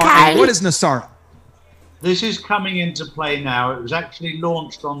 NESARA. Okay. What is NESARA? This is coming into play now. It was actually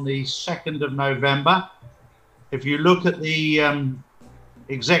launched on the 2nd of November. If you look at the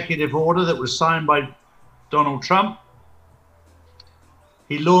executive order that was signed by Donald Trump,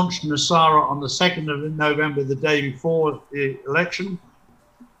 he launched NESARA on the 2nd of November, the day before the election.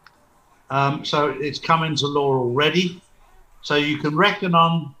 So it's come into law already. So you can reckon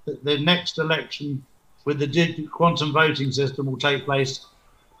on that the next election with the digital quantum voting system will take place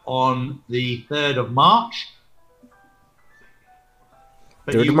on the 3rd of March.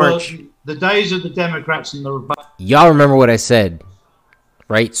 But 3rd of March. The days of the Democrats and the Republicans. Y'all remember what I said,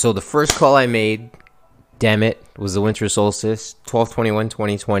 right? So the first call I made, damn it, was the winter solstice,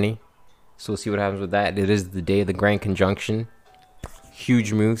 12/21/2020. So we'll see what happens with that. It is the day of the Grand Conjunction.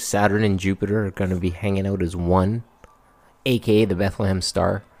 Huge move. Saturn and Jupiter are going to be hanging out as one, aka the Bethlehem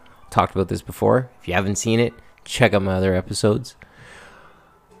Star. Talked about this before. If you haven't seen it, check out my other episodes.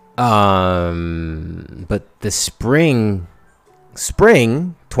 But the spring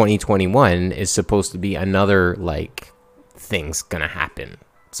 2021 is supposed to be another like thing's gonna happen.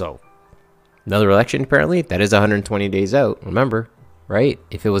 So another election, apparently that is 120 days out. Remember, right?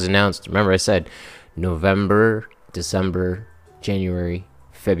 If it was announced, remember I said November, December, January,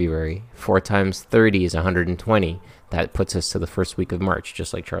 February. 4 times 30 is 120. That puts us to the first week of March,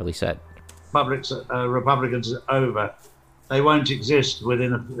 just like Charlie said. Republicans are over. They won't exist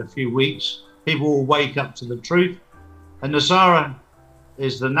within a few weeks. People will wake up to the truth. And NESARA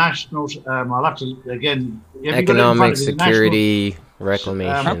is the national, I'll have to, again... Economic Security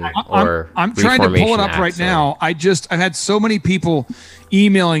Reclamation or I'm trying to pull it up right now. I've had so many people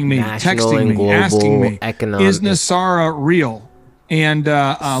emailing me, texting me, asking me, is NESARA real? And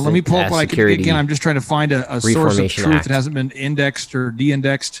let me pull up what I can security again. I'm just trying to find a source of Reformation truth Act. that hasn't been indexed or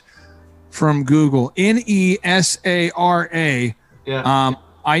de-indexed from Google. NESARA. Yeah.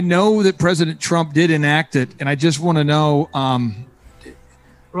 I know that President Trump did enact it, and I just want to know.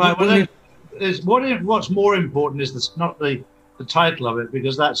 Right. Well, what's more important is not the title of it,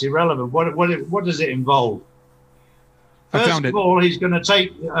 because that's irrelevant. What does it involve? First of all, he's going to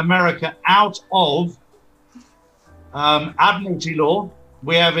take America out of admiralty law.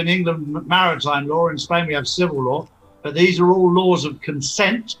 We have in England maritime law. In Spain, we have civil law. But these are all laws of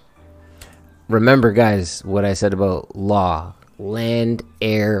consent. Remember, guys, what I said about law. Land,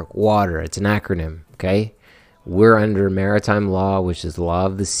 air, water. It's an acronym, okay? We're under maritime law, which is the law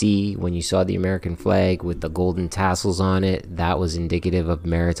of the sea. When you saw the American flag with the golden tassels on it, that was indicative of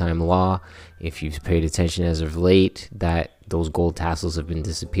maritime law. If you've paid attention as of late, that those gold tassels have been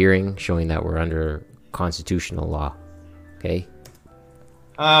disappearing, showing that we're under constitutional law, okay?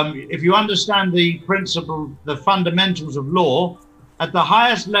 If you understand the principle, the fundamentals of law, at the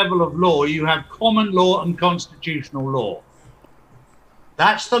highest level of law, you have common law and constitutional law.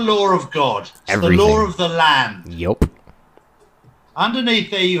 That's the law of God. It's the law of the land. Yep.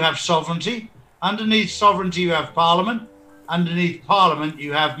 Underneath there, you have sovereignty. Underneath sovereignty, you have parliament. Underneath parliament,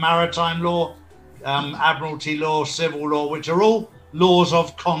 you have maritime law, admiralty law, civil law, which are all laws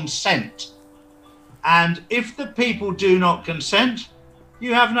of consent. And if the people do not consent,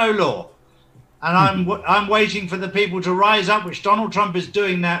 you have no law. And I'm waiting for the people to rise up, which Donald Trump is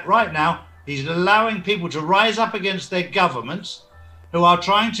doing that right now. He's allowing people to rise up against their governments who are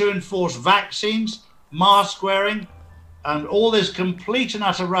trying to enforce vaccines, mask wearing, and all this complete and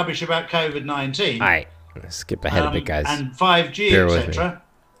utter rubbish about COVID-19. All right, let's skip ahead of it, guys. And 5G, etc.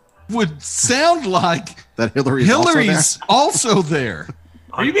 Would sound like That Hillary's also there.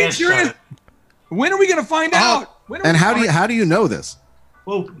 Are you being serious? When are we going to find out? And how do you know this?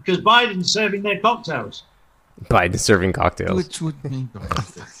 Well, because Biden's serving their cocktails. Biden serving cocktails. Which would mean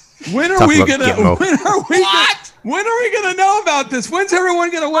When are Talk we about gonna? Gitmo. When are we gonna know about this? When's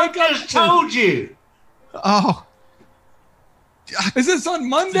everyone gonna I wake up? just told you. oh, Is this on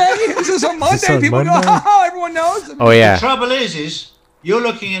Monday? Is this on Monday? on People go, Monday? oh, everyone knows. Oh, yeah. The trouble is you're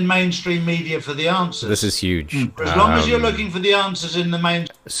looking in mainstream media for the answers. This is huge. As long as you're looking for the answers in the main.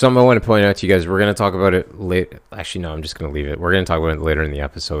 Something I want to point out to you guys. We're going to talk about it late. Actually, no, I'm just going to leave it. We're going to talk about it later in the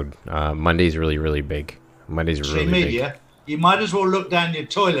episode. Monday's really, really big. Monday's really media, big. you might as well look down your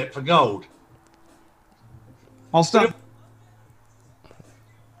toilet for gold. I'll stop.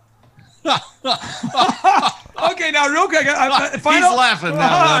 Okay, now real quick. he's laughing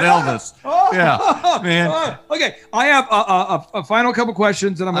now at Elvis. Yeah, man. Okay, I have a final couple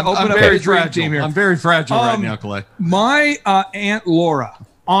questions, and I'm going to open I'm up very the dream fragile. team here. I'm very fragile right now, Clay. My Aunt Laura,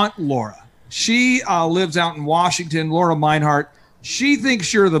 she lives out in Washington. Laura Meinhardt. She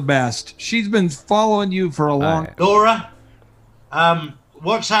thinks you're the best. She's been following you for a long time. Laura,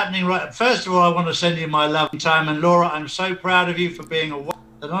 what's happening right? First of all, I want to send you my love and time. And Laura, I'm so proud of you for being awake.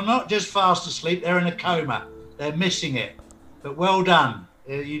 They're not just fast asleep, they're in a coma. They're missing it. But well done.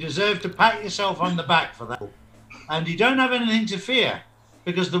 You deserve to pat yourself on the back for that. And you don't have anything to fear,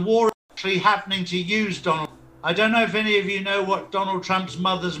 because the war is actually happening to use Donald. I don't know if any of you know what Donald Trump's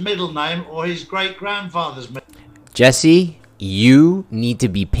mother's middle name or his great-grandfather's middle name. Jesse, you need to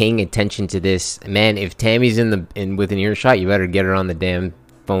be paying attention to this. Man, if Tammy's within earshot, you better get her on the damn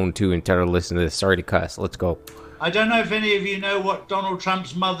phone too and tell her to listen to this. Sorry to cuss. Let's go. I don't know if any of you know what Donald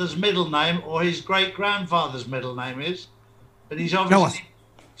Trump's mother's middle name or his great-grandfather's middle name is, but he's obviously... Tell us.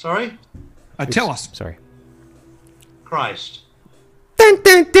 Sorry? Tell us. Sorry. Christ. Dun,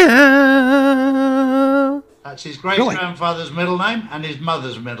 dun, dun. That's his great-grandfather's middle name and his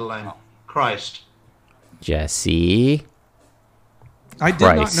mother's middle name. Christ. Jesse. I did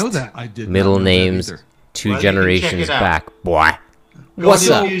not Christ. know that. I did Middle not know that names either. 2 Well, you can check generations it out. back, boy. God What's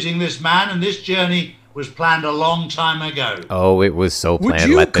is up? using this man, and this journey was planned a long time ago. Oh, it was so Would planned.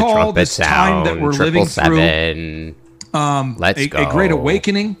 you Let the call trumpet this time sound. that we're living through, 777. Let's go. A great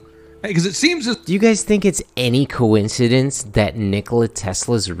awakening? Because it seems as Do you guys think it's any coincidence that Nikola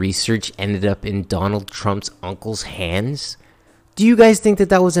Tesla's research ended up in Donald Trump's uncle's hands? Do you guys think that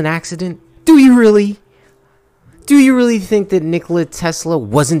that was an accident? Do you really? Do you really think that Nikola Tesla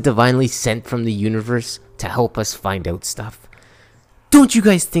wasn't divinely sent from the universe to help us find out stuff? Don't you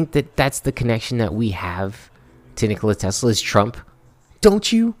guys think that that's the connection that we have to Nikola Tesla is Trump?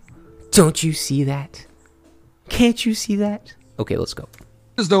 Don't you? Don't you see that? Can't you see that? Okay, let's go.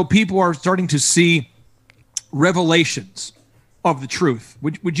 as though people are starting to see revelations of the truth.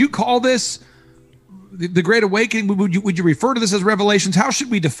 Would you call this the Great Awakening? Would you refer to this as revelations? How should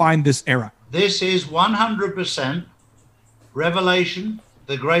we define this era? This is 100% Revelation,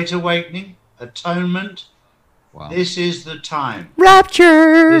 the Great Awakening, Atonement. Wow. This is the time.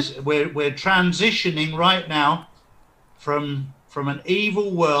 Rapture. We're transitioning right now from an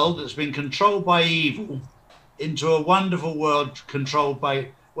evil world that's been controlled by evil into a wonderful world controlled by,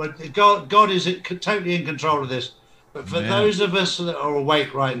 well, God is totally in control of this. But for those of us that are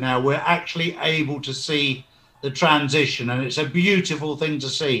awake right now, we're actually able to see the transition, and it's a beautiful thing to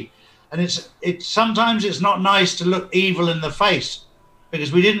see. And it's sometimes it's not nice to look evil in the face,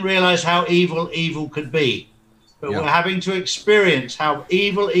 because we didn't realize how evil could be. But we're having to experience how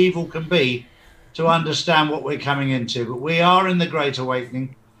evil can be to understand what we're coming into. But we are in the Great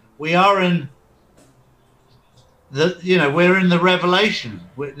Awakening. We are in we're in the revelation,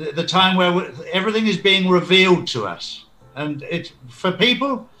 the time where everything is being revealed to us. And it's for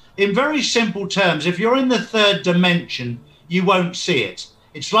people, in very simple terms, if you're in the third dimension, you won't see it.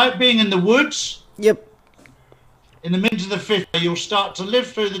 It's like being in the woods. Yep. In the middle of the fifth, you'll start to live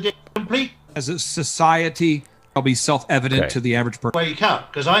through the complete. As a society, it'll be self-evident to the average person. Wake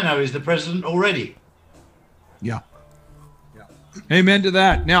up, because I know he's the president already. Yeah. Amen to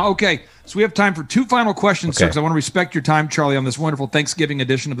that. Now, okay, so we have time for two final questions, sir, because I want to respect your time, Charlie, on this wonderful Thanksgiving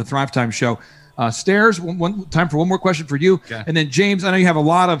edition of the Thrive Time Show. Stairs, time for one more question for you. Okay. And then, James, I know you have a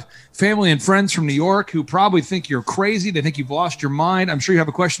lot of family and friends from New York who probably think you're crazy. They think you've lost your mind. I'm sure you have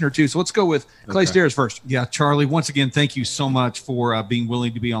a question or two. So let's go with Clay Stairs first. Yeah, Charlie, once again, thank you so much for being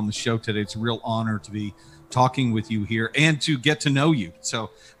willing to be on the show today. It's a real honor to be talking with you here and to get to know you.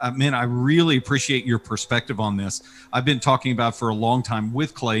 So, man, I really appreciate your perspective on this. I've been talking about for a long time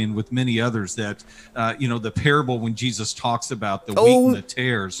with Clay and with many others that, the parable when Jesus talks about the wheat and the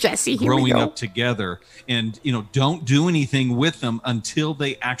tares growing up together and, don't do anything with them until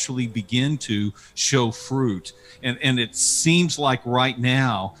they actually begin to show fruit. And it seems like right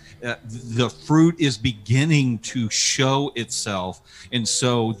now the fruit is beginning to show itself. And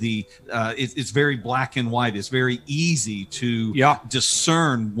so it's very black and white. It's very easy to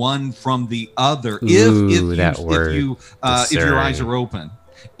discern one from the other if your eyes are open.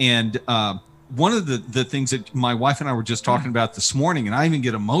 And one of the things that my wife and I were just talking about this morning, and I even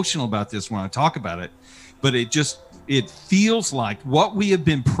get emotional about this when I talk about it, but it feels like what we have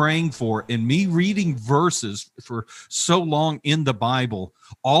been praying for and me reading verses for so long in the Bible,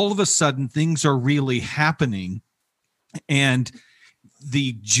 all of a sudden things are really happening. And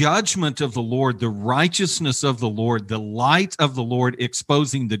the judgment of the Lord, the righteousness of the Lord, the light of the Lord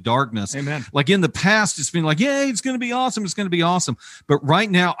exposing the darkness. Amen. Like in the past, it's been like, yeah, it's going to be awesome. It's going to be awesome. But right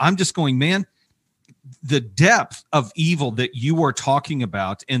now, I'm just going, man, the depth of evil that you are talking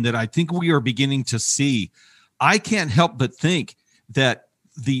about and that I think we are beginning to see, I can't help but think that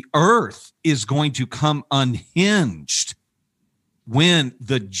the earth is going to come unhinged when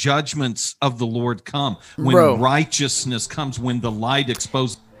the judgments of the Lord come, when righteousness comes, when the light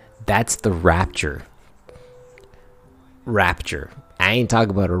exposes. That's the rapture. Rapture. I ain't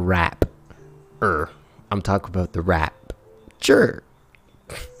talking about a rap. I'm talking about the rap. Sure.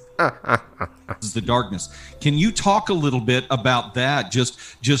 The darkness. Can you talk a little bit about that?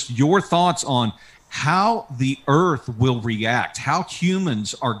 Just your thoughts on how the earth will react, how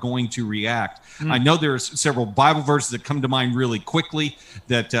humans are going to react. I know there's several Bible verses that come to mind really quickly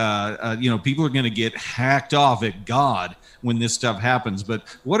that, people are going to get hacked off at God when this stuff happens. But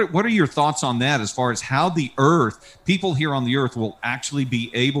what are your thoughts on that as far as how the earth, people here on the earth will actually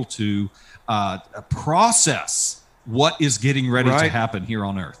be able to process what is getting ready to happen here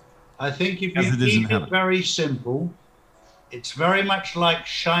on earth? I think if you keep it very simple, it's very much like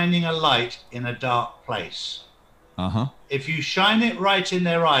shining a light in a dark place. If you shine it right in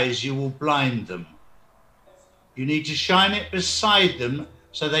their eyes, you will blind them. You need to shine it beside them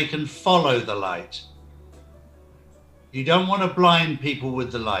so they can follow the light. You don't want to blind people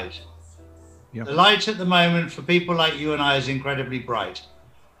with the light. Yep. The light at the moment for people like you and I is incredibly bright.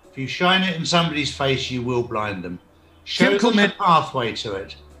 If you shine it in somebody's face, you will blind them. Show them a pathway to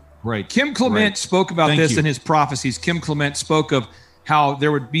it. Right. Kim Clement spoke about this in his prophecies. Kim Clement spoke of how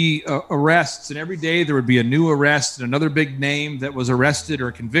there would be arrests, and every day there would be a new arrest and another big name that was arrested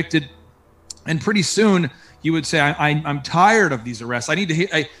or convicted. And pretty soon you would say, I'm tired of these arrests. I need to hear,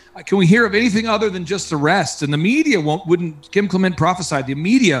 can we hear of anything other than just arrests? And the media wouldn't, Kim Clement prophesied, the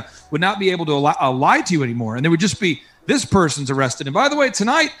media would not be able to lie to you anymore. And there would just be, this person's arrested. And by the way,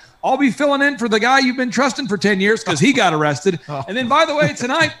 tonight, I'll be filling in for the guy you've been trusting for 10 years because he got arrested. And then, by the way,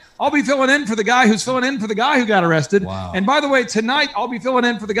 tonight, I'll be filling in for the guy who's filling in for the guy who got arrested. Wow. And by the way, tonight, I'll be filling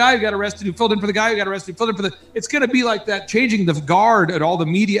in for the guy who got arrested, who filled in for the guy who got arrested, who filled in for the... It's going to be like that, changing the guard at all the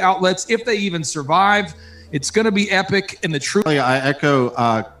media outlets, if they even survive. It's going to be epic. And the truth... I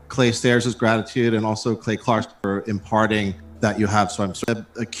echo Clay Stairs' gratitude and also Clay Clark's for imparting that you have. So I'm sort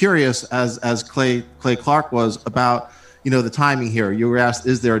of curious, as Clay Clark was, about the timing here. You were asked,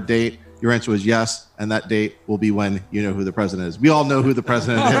 is there a date? Your answer was yes, and that date will be when you know who the president is. We all know who the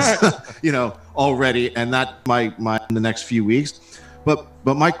president is, already, and that might in the next few weeks. But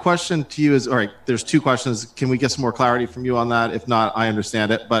my question to you is, all right, there's two questions. Can we get some more clarity from you on that? If not, I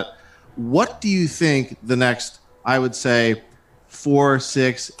understand it. But what do you think the next, I would say, 4,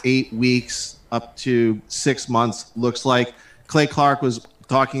 6, 8 weeks up to 6 months looks like? Clay Clark was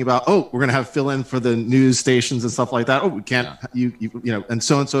talking about, we're going to have fill-in for the news stations and stuff like that. We can't, and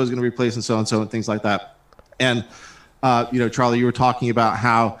so-and-so is going to replace and so-and-so and things like that. And, Charlie, you were talking about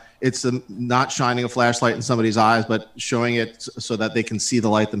how it's not shining a flashlight in somebody's eyes, but showing it so that they can see the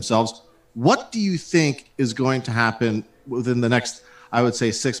light themselves. What do you think is going to happen within the next, I would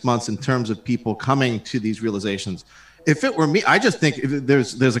say, 6 months in terms of people coming to these realizations? If it were me, I just think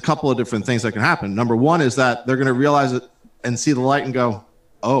there's a couple of different things that can happen. Number one is that they're going to realize it and see the light and go,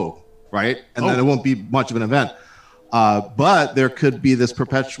 right? And then it won't be much of an event. But there could be this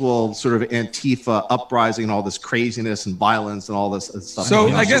perpetual sort of Antifa uprising and all this craziness and violence and all this stuff. So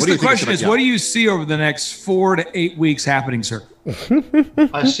I guess the question is, what do you see over the next 4 to 8 weeks happening, sir?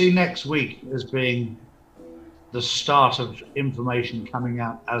 I see next week as being the start of information coming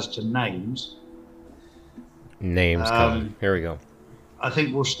out as to names. Names coming. Here we go. I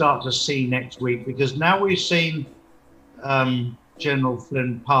think we'll start to see next week, because now we've seen General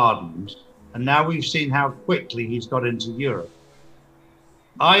Flynn pardoned, and now we've seen how quickly he's got into Europe.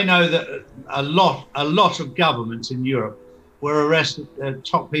 I know that a lot of governments in Europe were arrested.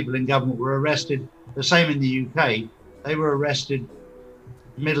 Top people in government were arrested. The same in the UK. They were arrested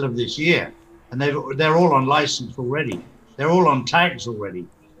middle of this year, and they're all on license already. They're all on tags already.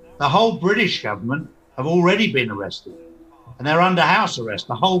 The whole British government have already been arrested, and they're under house arrest.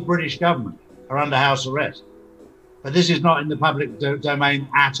 The whole British government are under house arrest. But this is not in the public domain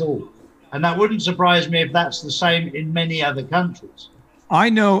at all. And that wouldn't surprise me if that's the same in many other countries. I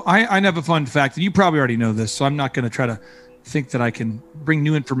know, I have a fun fact, and you probably already know this, so I'm not going to try to think that I can bring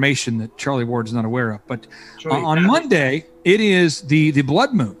new information that Charlie Ward's not aware of. But on Monday, it is the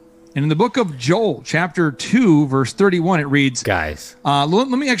blood moon. And in the book of Joel, chapter 2, verse 31, it reads... Guys. Let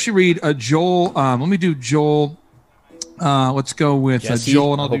me actually read Joel. Let me do Joel... let's go with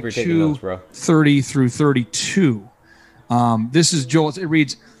Joel, and I'll do 2:30 through 32. This is Joel. It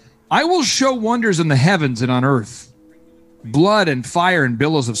reads, I will show wonders in the heavens and on earth, blood and fire and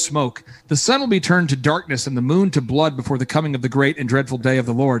billows of smoke. The sun will be turned to darkness and the moon to blood before the coming of the great and dreadful day of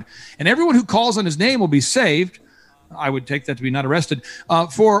the Lord. And everyone who calls on his name will be saved. I would take that to be not arrested.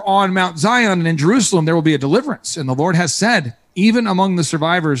 For on Mount Zion and in Jerusalem there will be a deliverance. And the Lord has said, even among the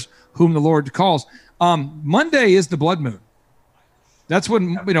survivors whom the Lord calls. Monday is the blood moon. That's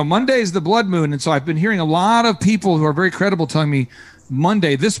when, Monday is the blood moon. And so I've been hearing a lot of people who are very credible telling me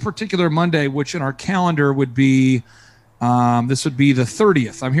Monday, this particular Monday, which in our calendar would be, this would be the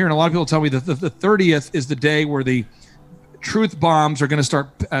 30th. I'm hearing a lot of people tell me that the 30th is the day where the truth bombs are going to start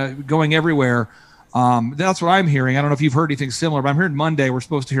going everywhere. That's what I'm hearing. I don't know if you've heard anything similar, but I'm hearing Monday we're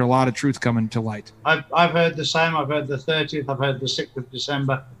supposed to hear a lot of truth coming to light. I've heard the same. I've heard the 30th. I've heard the 6th of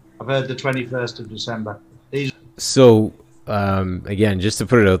December. I've heard the 21st of December. So, again, just to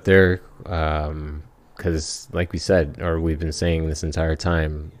put it out there, because like we said, or we've been saying this entire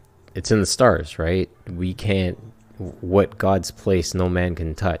time, it's in the stars, right? We can't, what God's placed, no man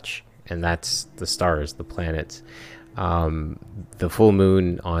can touch. And that's the stars, the planets. The full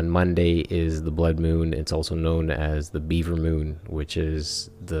moon on Monday is the blood moon. It's also known as the beaver moon, which is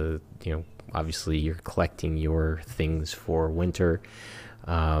obviously you're collecting your things for winter.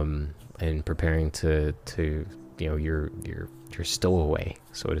 And preparing to your stowaway,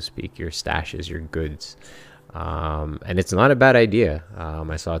 so to speak, your stashes, your goods, and it's not a bad idea.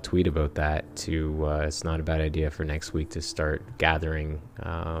 I saw a tweet about that too. It's not a bad idea for next week to start gathering,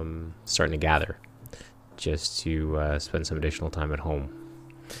 starting to gather, just to spend some additional time at home.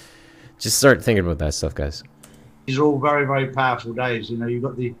 Just start thinking about that stuff, guys. These are all very, very powerful days. You've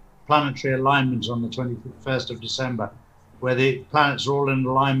got the planetary alignments on the 21st of December. Where the planets are all in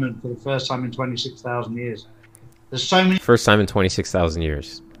alignment for the first time in 26,000 years. There's so many... First time in 26,000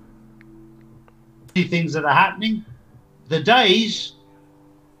 years. ...things that are happening. The days,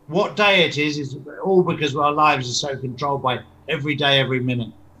 what day it is all because our lives are so controlled by every day, every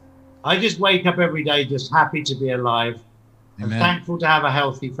minute. I just wake up every day just happy to be alive. Amen. And thankful to have a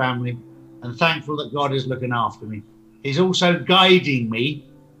healthy family and thankful that God is looking after me. He's also guiding me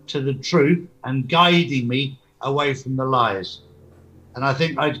to the truth and guiding me away from the lies. And I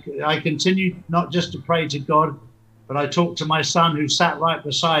think I continue not just to pray to God, but I talk to my son who sat right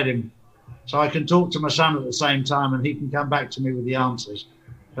beside him. So I can talk to my son at the same time and he can come back to me with the answers.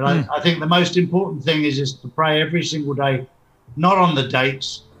 But I think the most important thing is to pray every single day, not on the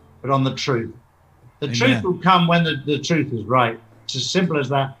dates, but on the truth. The truth will come when the truth is right. It's as simple as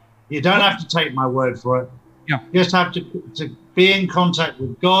that. You don't have to take my word for it. Yeah. You just have to be in contact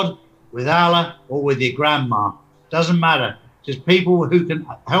with God, with Allah, or with your grandma. Doesn't matter. Just people who can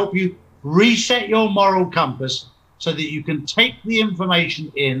help you reset your moral compass so that you can take the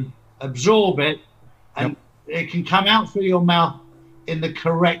information in, absorb it, and it can come out through your mouth in the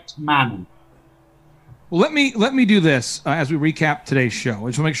correct manner. Well, let me do this as we recap today's show. I just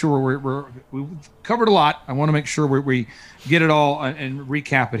want to make sure we've covered a lot. I want to make sure we get it all and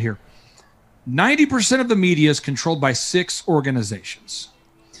recap it here. 90% of the media is controlled by 6 organizations.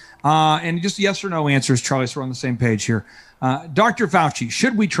 And just yes or no answers, Charlie, so we're on the same page here. Dr. Fauci,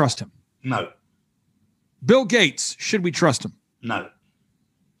 should we trust him? No. Bill Gates, should we trust him? No.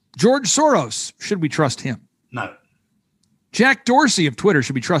 George Soros, should we trust him? No. Jack Dorsey of Twitter,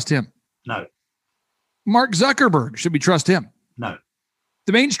 should we trust him? No. Mark Zuckerberg, should we trust him? No.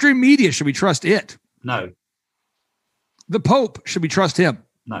 The mainstream media, should we trust it? No. The Pope, should we trust him?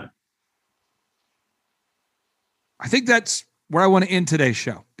 No. I think that's where I want to end today's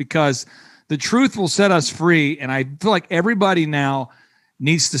show, because the truth will set us free. And I feel like everybody now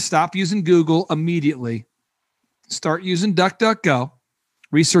needs to stop using Google immediately, start using DuckDuckGo,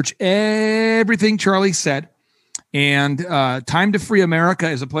 research everything Charlie said. And Time to Free America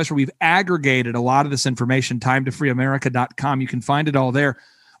is a place where we've aggregated a lot of this information, timetofreeamerica.com. You can find it all there.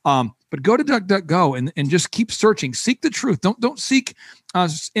 But go to DuckDuckGo and just keep searching. Seek the truth. Don't seek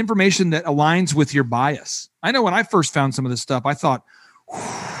information that aligns with your bias. I know when I first found some of this stuff, I thought,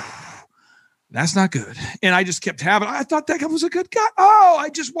 that's not good. And I just kept having, I thought that guy was a good guy. Oh, I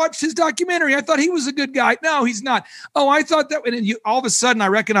just watched his documentary. I thought he was a good guy. No, he's not. Oh, I thought that. And then all of a sudden I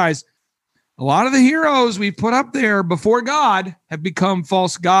recognize a lot of the heroes we put up there before God have become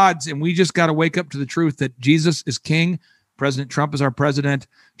false gods. And we just got to wake up to the truth that Jesus is king. President Trump is our president.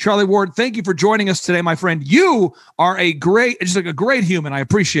 Charlie Ward, thank you for joining us today, my friend. You are a great human. I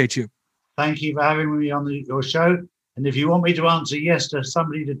appreciate you. Thank you for having me on your show. And if you want me to answer yes to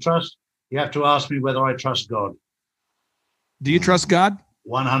somebody to trust, you have to ask me whether I trust God. Do you trust God?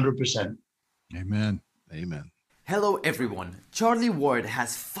 100%. Amen. Amen. Hello everyone, Charlie Ward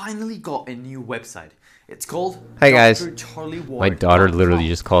has finally got a new website. It's called Hi guys. drcharlieward.com. My daughter literally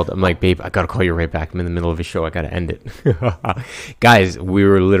just called. I'm like, babe, I gotta call you right back. I'm in the middle of a show. I gotta end it. Guys, we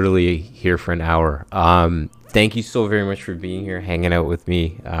were literally here for an hour. Thank you so very much for being here, hanging out with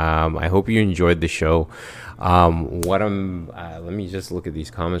me. I hope you enjoyed the show. Let me just look at these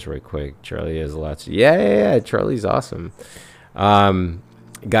comments right quick. Charlie has lots. Yeah. Charlie's awesome.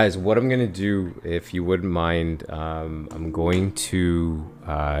 Guys, what I'm going to do, if you wouldn't mind, I'm going to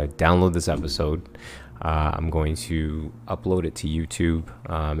download this episode. I'm going to upload it to YouTube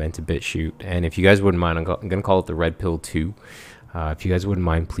and to BitChute. And if you guys wouldn't mind, I'm going to call it the Red Pill 2. If you guys wouldn't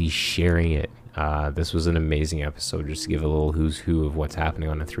mind, please sharing it. This was an amazing episode, just to give a little who's who of what's happening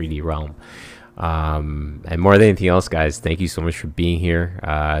on the 3D realm. And more than anything else, guys, thank you so much for being here.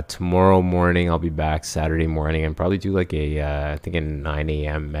 Tomorrow morning I'll be back, Saturday morning, and probably do like I think a 9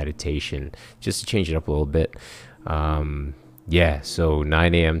 a.m. meditation, just to change it up a little bit. So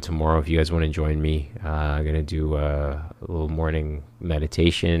 9 a.m. tomorrow, if you guys want to join me, I'm gonna do a little morning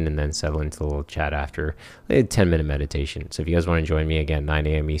meditation and then settle into a little chat after a 10-minute meditation. So if you guys want to join me again, 9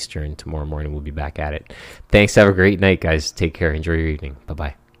 a.m. Eastern tomorrow morning, we'll be back at it. Thanks. Have a great night, guys. Take care. Enjoy your evening.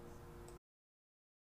 Bye-bye.